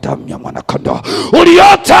 anaiondoa kwa damu ya mwanakondoo.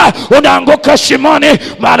 Uliota unaanguka shimoni,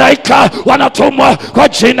 malaika wanatumwa kwa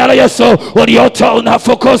jina la Yesu. Uliota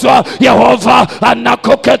unafukuzwa, Yehova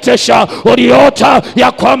anakuketesha. Uliota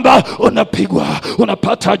ya kwamba unapigwa,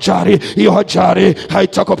 unapata ajali, hiyo ajali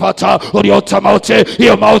haitakupata. Uliota mauti,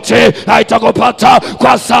 hiyo mauti haitakupata,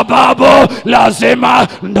 kwa sababu lazima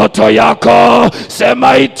ndoto yako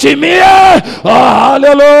sema itimie.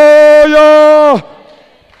 Haleluya,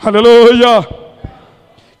 haleluya.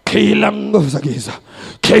 Kila nguvu za giza,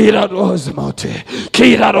 kila roho za mauti,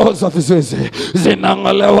 kila roho za vizuizi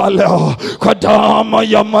zinang'olewa leo kwa damu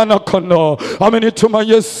ya mwanakondoo. Amenituma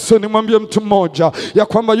Yesu nimwambie mtu mmoja ya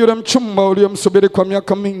kwamba yule mchumba uliyemsubiri kwa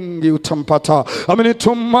miaka mingi utampata.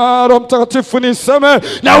 Amenituma Roho Mtakatifu niseme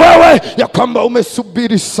na wewe ya kwamba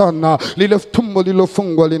umesubiri sana, lile tumbo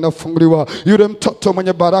lilofungwa linafunguliwa, yule mtoto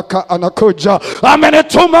mwenye baraka anakuja.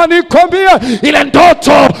 Amenituma nikwambie ile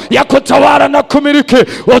ndoto ya kutawala na kumiliki,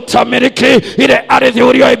 utamiliki ile ardhi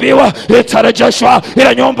ulioibiwa, itarejeshwa.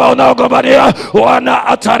 Ile nyumba unaogombania, Bwana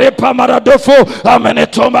ataripa maradufu.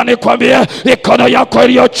 Amenituma nikwambie mikono yako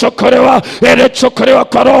iliyochukuliwa, ilichukuliwa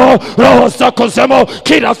kwa roho za kuzimu.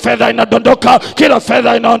 Kila fedha inadondoka, kila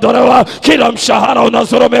fedha inaondolewa, kila mshahara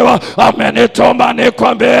unazurumiwa. Amenituma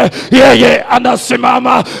nikwambie yeye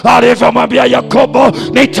anasimama alivyomwambia Yakobo,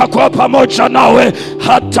 nitakuwa pamoja nawe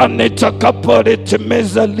hata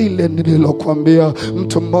nitakapolitimiza lile nililokuambia.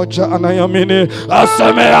 Mtu mmoja anayeamini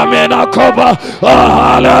aseme amina koba. Oh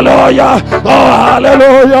haleluya, oh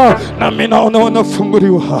haleluya. Na mimi naona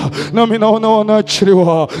wanafunguliwa, na mimi naona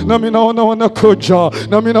wanaachiliwa, na mimi naona wanakuja,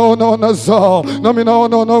 na mimi naona wanazaa, na mimi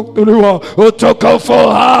naona wanakuliwa. Utukufu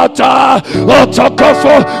hata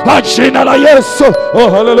utukufu kwa jina la Yesu. Oh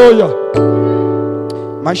haleluya.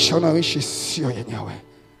 Maisha unayoishi sio yenyewe,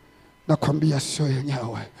 nakwambia sio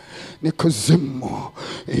yenyewe, ni kuzimu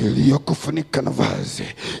iliyokufunika na vazi.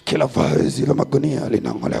 Kila vazi la magunia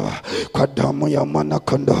linang'olewa kwa damu ya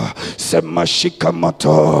mwanakondoo. Sema shika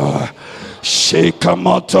moto, shika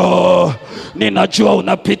moto. Ninajua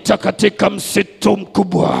unapita katika msitu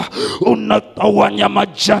mkubwa, unawanya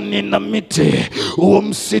majani na miti, huo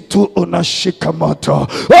msitu unashika moto.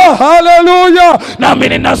 Oh haleluya. Nami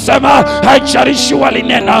ninasema haijalishi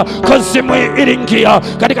walinena, kuzimu iliingia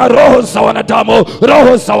katika roho za wanadamu,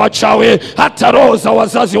 roho za wachawi, hata roho za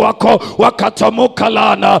wazazi wako, wakatamuka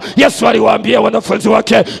laana. Yesu aliwaambia wanafunzi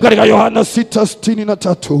wake katika Yohana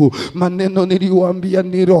 6:63, maneno niliwaambia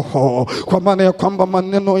ni roho, kwa maana ya kwamba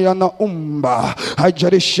maneno yanaumba.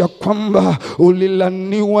 Haijalishi kwamba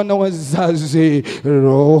ulilaniwa na wazazi,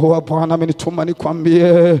 Roho wa Bwana amenituma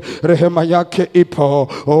nikwambie rehema yake ipo.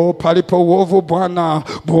 Oh, palipo uovu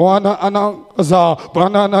Bwana anaza,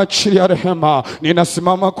 Bwana anaachilia rehema.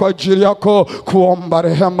 Ninasimama kwa ajili yako kuomba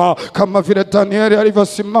rehema, kama vile Danieli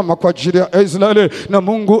alivyosimama kwa ajili ya Israeli na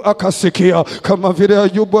Mungu akasikia, kama vile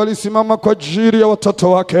Ayubu alisimama kwa ajili ya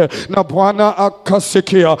watoto wake na Bwana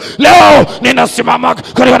akasikia. Leo ninasimama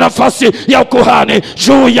katika nafasi ya ukuhani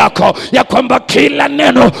juu yako, ya kwamba kila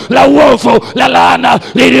neno la uovu, la laana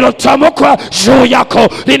lililotamkwa juu yako,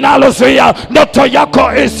 linalozuia ndoto yako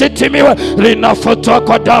isitimiwe, linafutwa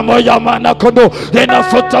kwa damu ya mwanakondoo.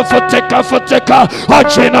 Futeka kwa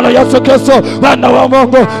jina la Yesu Kristo, Mwana wa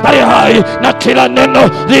Mungu aliye hai. Na kila neno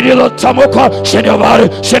lililotamkwa chini ya bahari,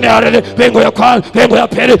 chini ya ardhi, mbingu ya kwanza, mbingu ya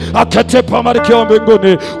pili, akatipa malkia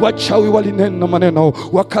mbinguni. Wachawi walinena maneno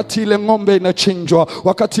wakati ile ng'ombe inachinjwa,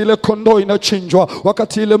 wakati ile kondoo inachinjwa,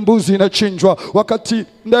 wakati ile mbuzi inachinjwa, wakati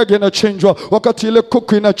ndege inachinjwa, wakati ile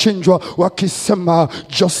kuku inachinjwa, wakisema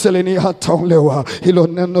Jocelyn hataolewa, hilo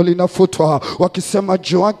neno linafutwa. Wakisema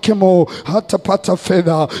Joakim hatapata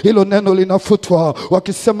fedha, hilo neno linafutwa.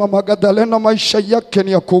 Wakisema Magdalena maisha yake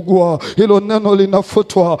ni ya kugua, hilo neno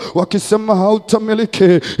linafutwa. Wakisema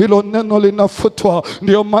hautamiliki, hilo neno linafutwa.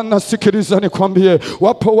 Ndio maana sikiliza nikwambie,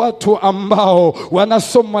 wapo watu ambao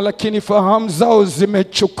wanasoma lakini fahamu zao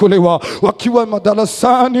zimechukuliwa. Wakiwa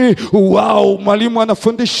madarasani wao mwalimu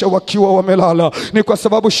anafundisha wakiwa wamelala. Ni kwa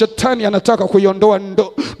sababu shetani anataka kuiondoa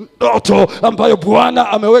ndoto ambayo Bwana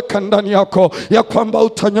ameweka ndani yako, ya kwamba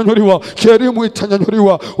utanyanyuliwa, kielimu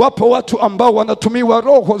itanyanyuliwa. Wapo watu ambao wanatumiwa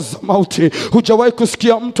roho za mauti. Hujawahi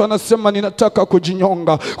kusikia mtu anasema ninataka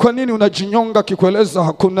kujinyonga. Kwa nini unajinyonga? Kikueleza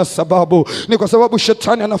hakuna sababu. Ni kwa sababu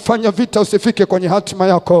shetani anafanya vita usifike kwenye hatima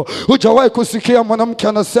yako. Hujawahi kusikia mwanamke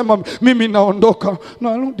anasema mimi naondoka,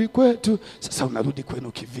 narudi kwetu. Sasa unarudi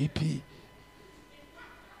kwenu kivipi?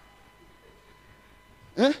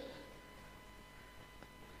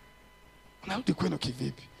 Unarudi kwenu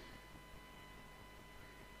kivipi?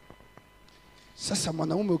 Sasa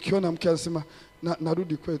mwanaume ukiona mke anasema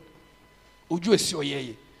narudi kwetu, ujue sio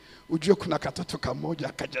yeye. Ujue kuna katoto kamoja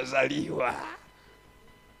akajazaliwa,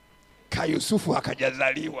 ka Yusufu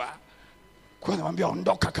akajazaliwa. Kwa anamwambia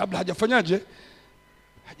ondoka kabla hajafanyaje?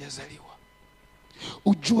 Hajazaliwa.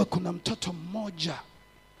 Ujue kuna mtoto mmoja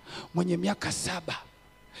mwenye miaka 7.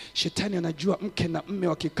 Shetani anajua mke na mme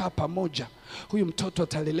wakikaa pamoja, huyu mtoto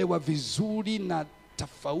atalelewa vizuri na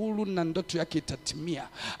tafaulu na ndoto yake itatimia.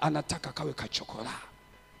 Anataka kawe kachokola.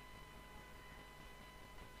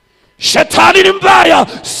 Shetani ni mbaya.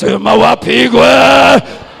 Sema wapigwe.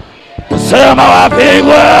 Sema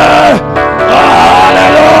wapigwe.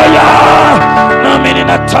 Haleluya. Nami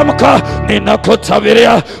ninatamka,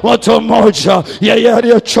 ninakutabiria watu mmoja, yeye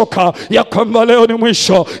aliyechoka ya kwamba leo ni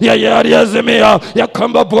mwisho, yeye aliyezimia ya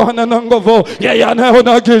kwamba Bwana na nguvu, yeye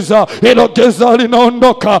anayeona giza, hilo giza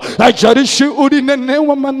linaondoka. Haijalishi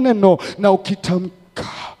ulinenewa maneno na ukitamka,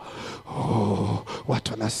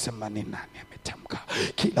 watu wanasema ni nani ametamka?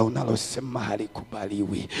 Kila unalosema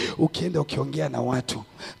halikubaliwi. Ukienda ukiongea na watu,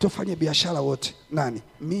 tufanye biashara wote, nani?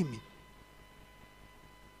 Mimi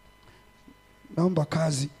naomba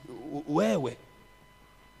kazi, wewe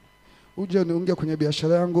uje uniunge kwenye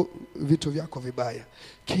biashara yangu, vitu vyako vibaya.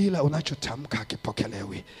 Kila unachotamka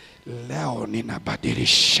hakipokelewi. Leo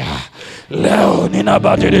ninabadilisha. Leo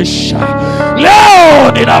ninabadilisha.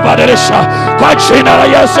 Leo ninabadilisha kwa jina la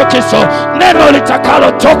Yesu Kristo. Neno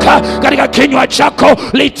litakalotoka katika kinywa chako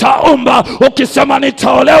litaumba. Ukisema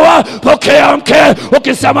nitaolewa, pokea mke.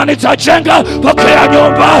 Ukisema nitajenga, pokea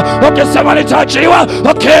nyumba. Ukisema nitaajiriwa,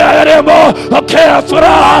 pokea elimu, pokea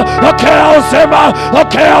furaha, pokea uzima,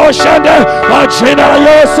 pokea ushindi kwa jina la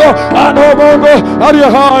Yesu. Ana Mungu aliye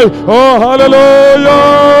hai. Oh,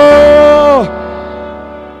 haleluya.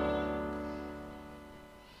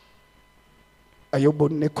 Ayubu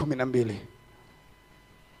 4:12.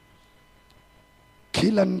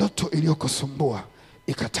 Kila ndoto iliyokusumbua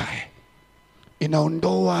ikatae.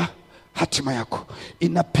 Inaondoa hatima yako.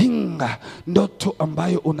 Inapinga ndoto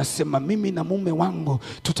ambayo unasema mimi na mume wangu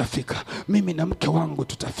tutafika, mimi na mke wangu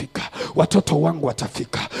tutafika, watoto wangu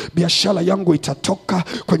watafika, biashara yangu itatoka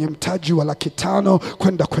kwenye mtaji wa 500,000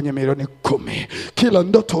 kwenda kwenye milioni 10. Kila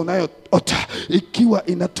ndoto unayoota ikiwa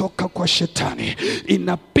inatoka kwa shetani,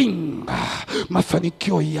 inapinga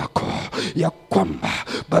mafanikio yako, ya kwamba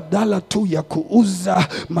badala tu ya kuuza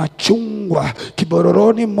machungwa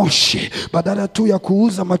Kibororoni Moshi, badala tu ya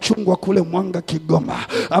kuuza machungwa kule Mwanga Kigoma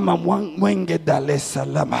ama Mwenge Dar es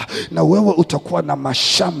Salaam, na wewe utakuwa na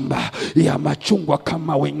mashamba ya machungwa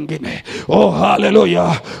kama wengine. Oh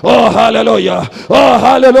haleluya. Oh haleluya. Oh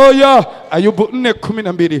haleluya. Ayubu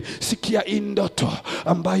 4:12. Sikia hii ndoto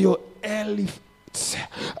ambayo Elifazi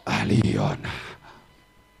aliona.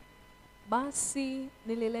 Basi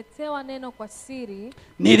nililetewa neno kwa siri.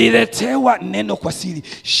 Nililetewa neno kwa siri.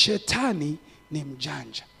 Shetani ni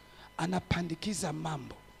mjanja, anapandikiza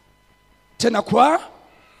mambo tena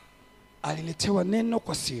aliletewa neno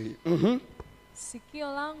kwa siri.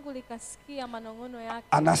 Sikio langu likasikia manong'ono yake.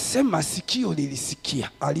 Anasema sikio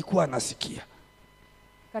lilisikia, alikuwa anasikia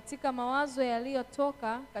katika mawazo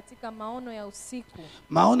yaliyotoka katika maono ya usiku.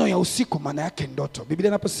 Maono ya usiku maana yake ndoto. Biblia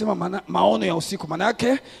inaposema maono ya usiku maana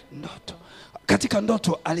yake ndoto. Katika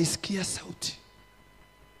ndoto alisikia sauti.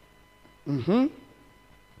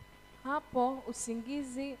 Hapo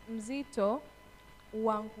usingizi mzito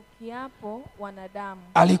uangukiapo wanadamu.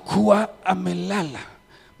 Alikuwa amelala,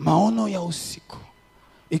 maono ya usiku,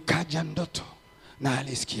 ikaja ndoto na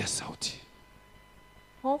alisikia sauti.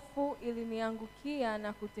 Hofu iliniangukia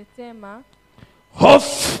na kutetema.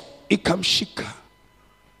 Hofu ikamshika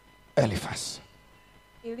Eliphaz.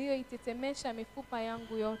 iliyoitetemesha mifupa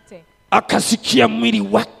yangu yote. Akasikia mwili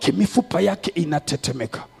wake, mifupa yake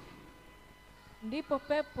inatetemeka. Ndipo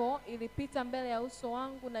pepo ilipita mbele ya uso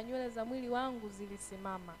wangu na nywele za mwili wangu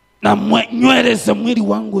zilisimama. Na nywele za mwili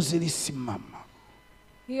wangu zilisimama.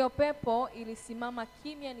 Hiyo pepo ilisimama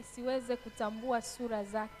kimya nisiweze kutambua sura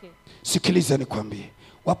zake. Sikiliza nikwambie,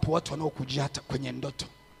 wapo watu wanaokujia hata kwenye ndoto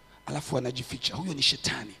alafu wanajificha. Huyo ni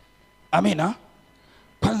shetani. Amina.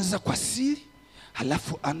 Kwanza kwa siri,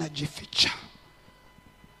 halafu anajificha.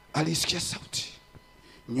 Alisikia sauti,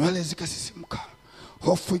 nywele zikasisimka,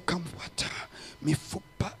 hofu ikamfuata,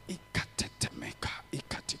 mifupa ikatetemeka,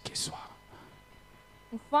 ikatikiswa.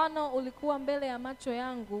 Mfano ulikuwa mbele ya macho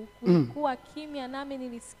yangu, kulikuwa kimya, nami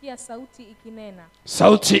nilisikia sauti ikinena.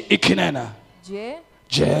 Sauti ikinena.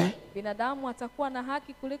 Je, binadamu atakuwa na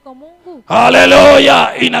haki kuliko Mungu?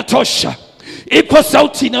 Haleluya, inatosha. Ipo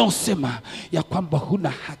sauti inayosema ya kwamba huna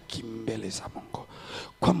haki mbele za Mungu,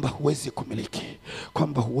 kwamba huwezi kumiliki,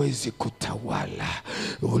 kwamba huwezi kutawala.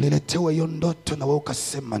 Uliletewa hiyo ndoto na wewe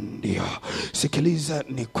ukasema ndio. Sikiliza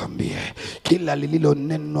nikwambie, kila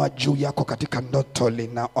lililonenwa juu yako katika ndoto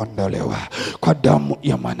linaondolewa kwa damu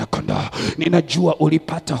ya mwana-kondoo. Ninajua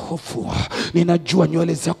ulipata hofu, ninajua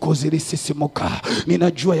nywele zako zilisisimuka,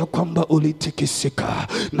 ninajua ya kwamba ulitikisika.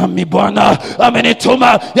 Nami Bwana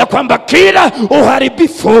amenituma ya kwamba kila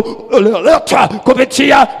uharibifu ulioletwa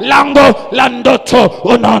kupitia lango la ndoto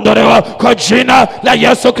unaondolewa kwa jina la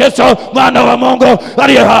Yesu Kristo, mwana wa Mungu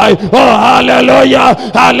aliye hai. Oh, haleluya,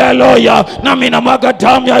 haleluya. Nami namwaga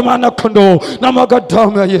damu ya mwana-kondoo, namwaga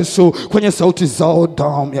damu ya Yesu kwenye sauti zao,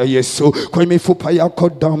 damu ya Yesu kwenye mifupa yako,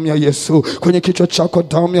 damu ya Yesu kwenye kichwa chako,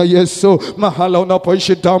 damu ya Yesu mahala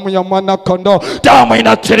unapoishi, damu ya mwana-kondoo. Damu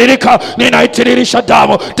inatiririka, ninaitiririsha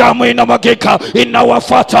damu. Damu inamwagika,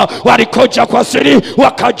 inawafuata walikoja kwa siri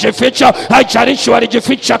wakajificha. Haijalishi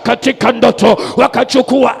walijificha katika ndoto,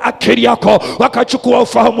 wakachukua akili yako, wakachukua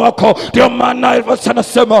ufahamu wako. Ndio maana Elvis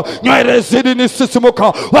anasema nywele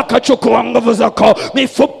zilisisimuka, wakachukua nguvu zako,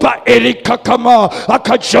 mifupa ilikakama,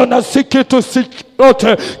 akajiona si kitu, si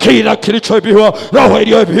yote. Kila kilichoibiwa, roho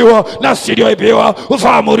iliyoibiwa, nafsi iliyoibiwa,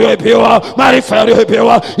 ufahamu ulioibiwa, maarifa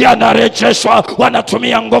yaliyoibiwa yanarejeshwa.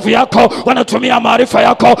 Wanatumia nguvu yako, wanatumia maarifa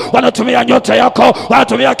yako, wanatumia nyota yako,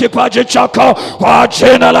 wanatumia kipaji chako kwa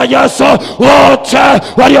jina la Yesu. Wote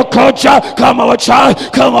waliokoja kama wachawi,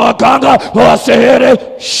 kama waganga, wasihiri,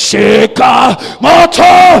 shika moto.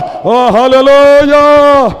 Oh,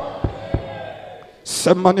 haleluya.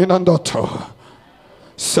 Sema nina ndoto,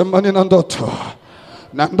 sema nina ndoto,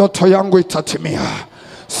 na ndoto yangu itatimia.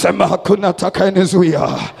 Sema hakuna atakayenizuia,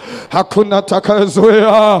 hakuna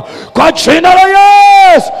atakayezuia kwa jina la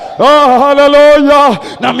Yesu. Oh, haleluya.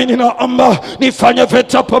 Nami ninaomba nifanye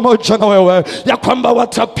vita pamoja na wewe ya kwamba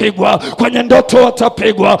watapigwa kwenye ndoto,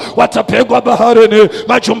 watapigwa, watapigwa baharini,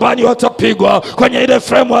 majumbani watapigwa, kwenye ile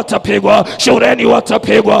frame watapigwa, shuleni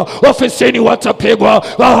watapigwa, ofisini watapigwa,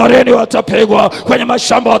 baharini watapigwa, kwenye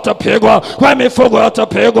mashamba watapigwa, kwenye mifugo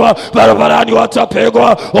watapigwa, barabarani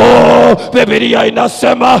watapigwa. Oh, Biblia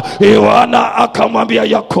inasema Yohana akamwambia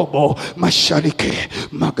Yakobo, mashariki,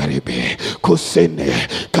 magharibi, kusini,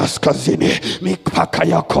 kaskazini, mipaka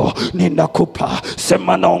yako ninakupa.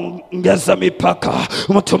 Sema naongeza mipaka.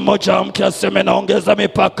 Mtu mmoja mke aseme naongeza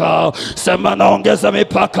mipaka. Sema naongeza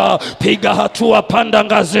mipaka. Piga hatua, panda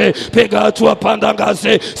ngazi. Piga hatua, panda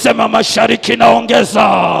ngazi. Sema mashariki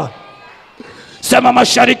naongeza. Sema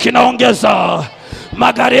mashariki naongeza.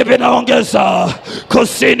 Magharibi naongeza,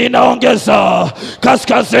 kusini naongeza,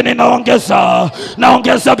 kaskazini naongeza.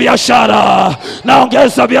 Naongeza biashara,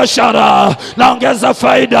 naongeza biashara, naongeza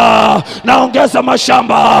faida, naongeza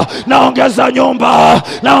mashamba, naongeza nyumba,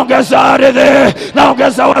 naongeza ardhi,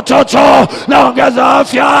 naongeza watoto, naongeza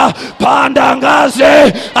afya. Panda ngazi.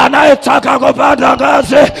 Anayetaka kupanda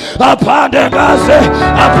ngazi apande ngazi,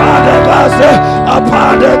 apande ngazi,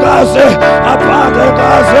 apande ngazi, apande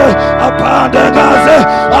ngazi, apande ngazi,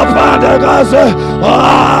 apande ngazi.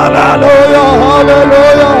 Haleluya,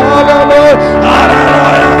 haleluya, haleluya,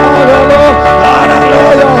 haleluya, haleluya,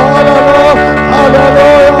 haleluya,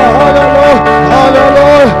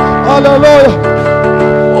 haleluya, haleluya.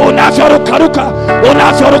 Unavyorukaruka,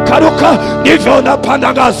 unavyorukaruka ndivyo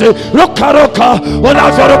unapanda ngazi. Rukaruka,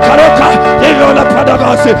 unavyorukaruka ndivyo unapanda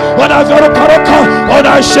ngazi. Unavyorukaruka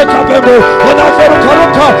unashika mbingu,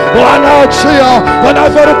 unavyorukaruka wanaachia.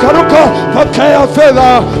 Unavyorukaruka pokea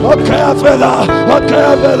fedha, pokea fedha,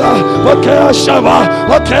 pokea fedha, pokea shamba,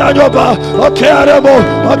 pokea nyumba, pokea remo,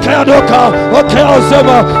 pokea duka, pokea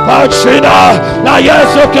uzima kwa jina la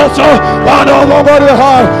Yesu Kristo, Bwana wa Mungu aliye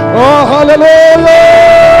hai. Oh, haleluya.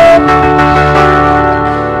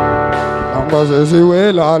 Zidongoze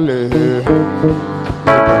ziwelale.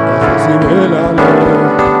 Ziwelale.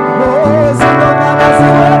 Oh, zidongana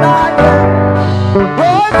ziwelale.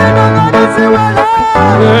 Oh, zidongana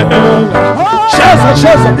ziwelale. Cheza,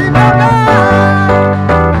 cheza.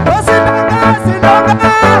 Oh, zidonga,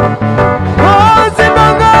 zidonga. Oh,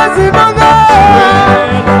 zidonga, zidonga.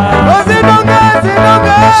 Oh, zidonga,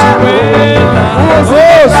 zidonga. Oh,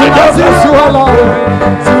 zidonga, ziwelale.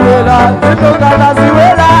 Ziwelale, zidongana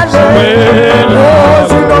ziwelale. Oh,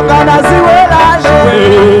 zidongana ziwelale.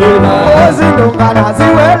 Oh, zidongana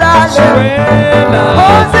ziwelale.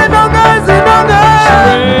 Oh, zidonga, zidonga.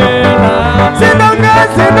 Zidonga,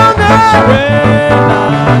 zidonga.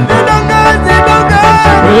 Zidonga, zidonga.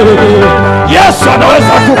 Yesu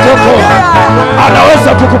anaweza kukukomboa.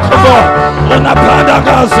 Anaweza kukukomboa. Unapanda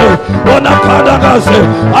ngazi, unapanda ngazi.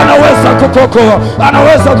 Anaweza kukukomboa,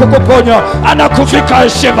 anaweza kukuponya, anakuvika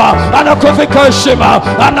heshima, anakuvika heshima,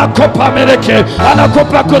 anakupa miliki,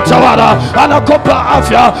 anakupa kutawala, anakupa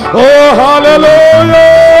afya. Oh, hallelujah.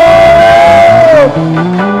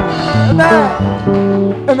 Amen.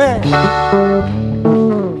 Amen.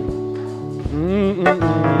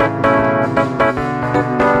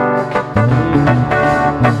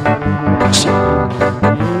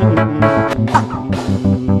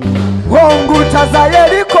 Nguta za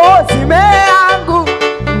Yeriko zimeangu,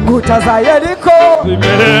 nguta za Yeriko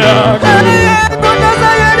zimeangu, nguta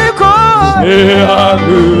za Yeriko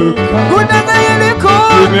zimeangu, nguta za Yeriko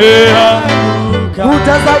zimeangu,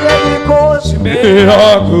 nguta za Yeriko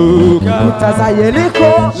zimeangu, nguta za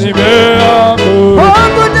Yeriko zimeangu,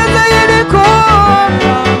 nguta za Yeriko,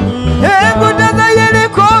 nguta za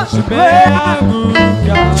Yeriko zimeangu.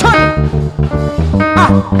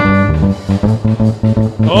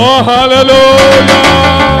 Oh, hallelujah.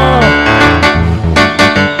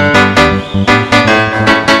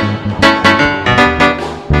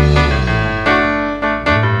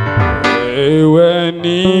 Ewe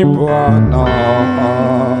ni Bwana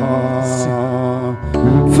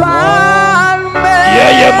Mfalme.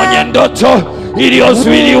 Yeye mwenye ndoto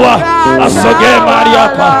iliyozuiliwa asogee mahali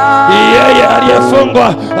hapa. Yeye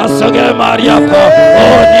aliyefungwa asogee mahali hapa.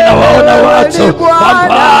 Oh, ninawaona watu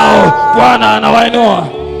ambao Bwana anawainua.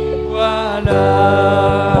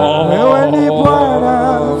 Wewe ni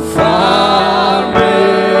Bwana Mfalme,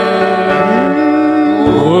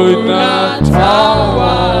 unatawala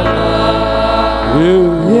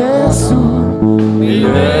Yesu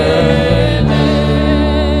milele.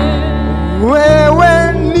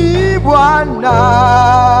 Wewe ni Bwana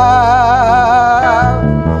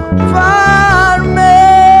Mfalme,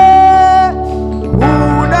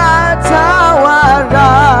 unatawala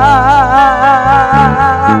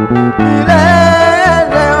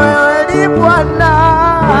milele. Wewe ni Bwana,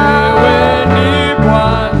 wewe ni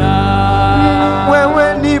Bwana, wewe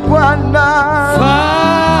ni Bwana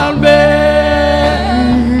Mfalme,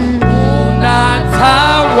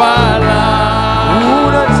 unatawala,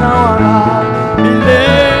 unatawala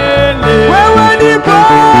milele. Wewe ni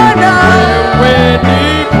Bwana, wewe ni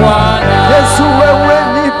Bwana Yesu, wewe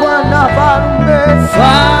ni Bwana Mfalme,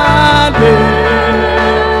 Mfalme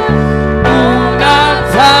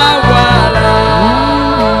unatawala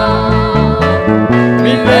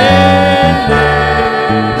milele.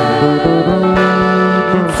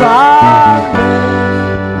 Mfalme,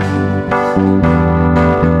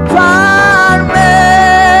 Mfalme,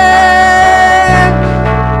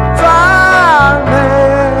 Mfalme,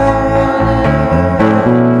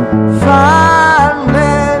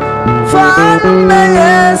 Mfalme, Mfalme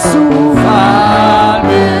Yesu,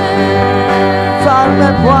 Mfalme, Mfalme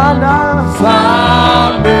Bwana,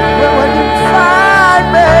 Mfalme, wewe ni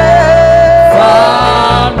Mfalme,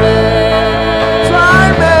 Mfalme,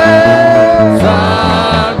 Mfalme,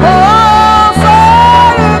 Mfalme, oh Mfalme,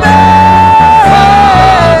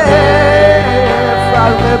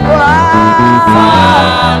 Mfalme Bwana,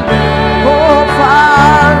 Mfalme, oh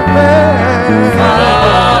Mfalme,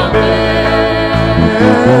 Mfalme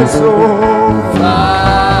Yesu,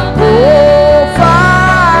 Mfalme, oh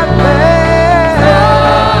Mfalme,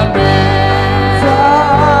 Mfalme,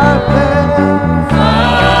 Mfalme,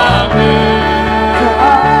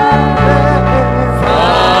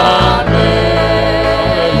 Mfalme, Mfalme,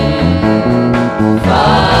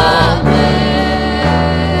 Mfalme.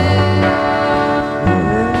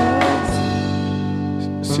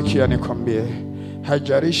 Sikia nikwambie,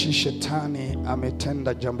 haijalishi shetani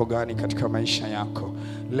ametenda jambo gani katika maisha yako,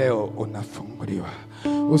 leo unafunguliwa.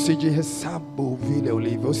 Usijihesabu vile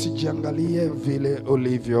ulivyo, usijiangalie vile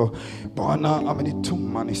ulivyo. Bwana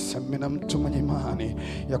amenituma niseme na mtu mwenye imani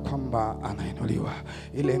ya kwamba anainuliwa.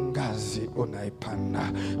 Ile ngazi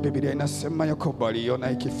unaipanda, Biblia inasema Yakobo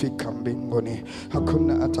aliona ikifika mbinguni,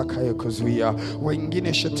 hakuna atakaye kuzuia.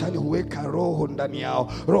 Wengine shetani huweka roho ndani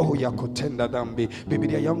yao, roho ya kutenda dhambi.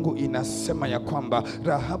 Biblia yangu inasema ya kwamba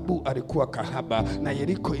Rahabu alikuwa kahaba na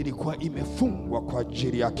Yeriko ilikuwa imefungwa kwa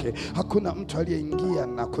ajili yake. Hakuna mtu aliyeingia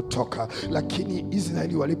na kutoka, lakini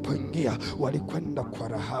Israeli walipoingia walikwenda kwa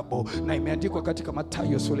Rahabu, na imeandikwa katika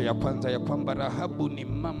Mathayo sura ya 1 ya kwamba Rahabu ni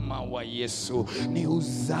mama wa Yesu, ni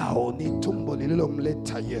uzao, ni tumbo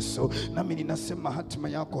lililomleta Yesu. Nami ninasema hatima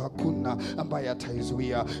yako hakuna ambaye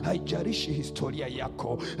ataizuia. Haijalishi historia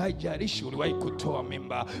yako, haijalishi uliwahi kutoa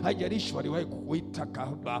mimba, haijalishi waliwahi kukuita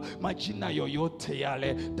kahaba, majina yoyote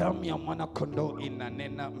yale, damu ya mwana kondoo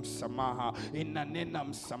inanena msamaha, inanena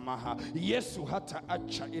msamaha. Yesu hata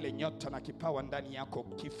acha ile nyota na kipawa ndani yako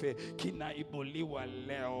kife, kinaibuliwa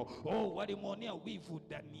leo. Walimuonea wivu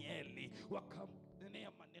Danieli, wakamnenea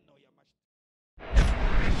maneno ya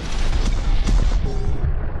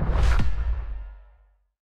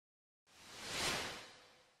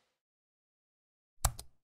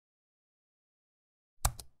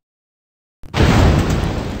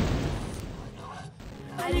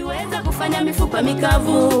aliweza kufanya mifupa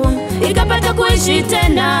mikavu ikapata kuishi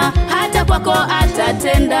tena, hata kwako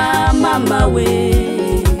atatenda mama we.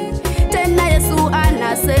 Tena Yesu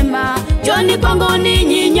anasema, njoni kwangu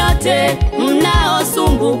ninyi nyote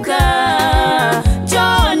mnaosumbuka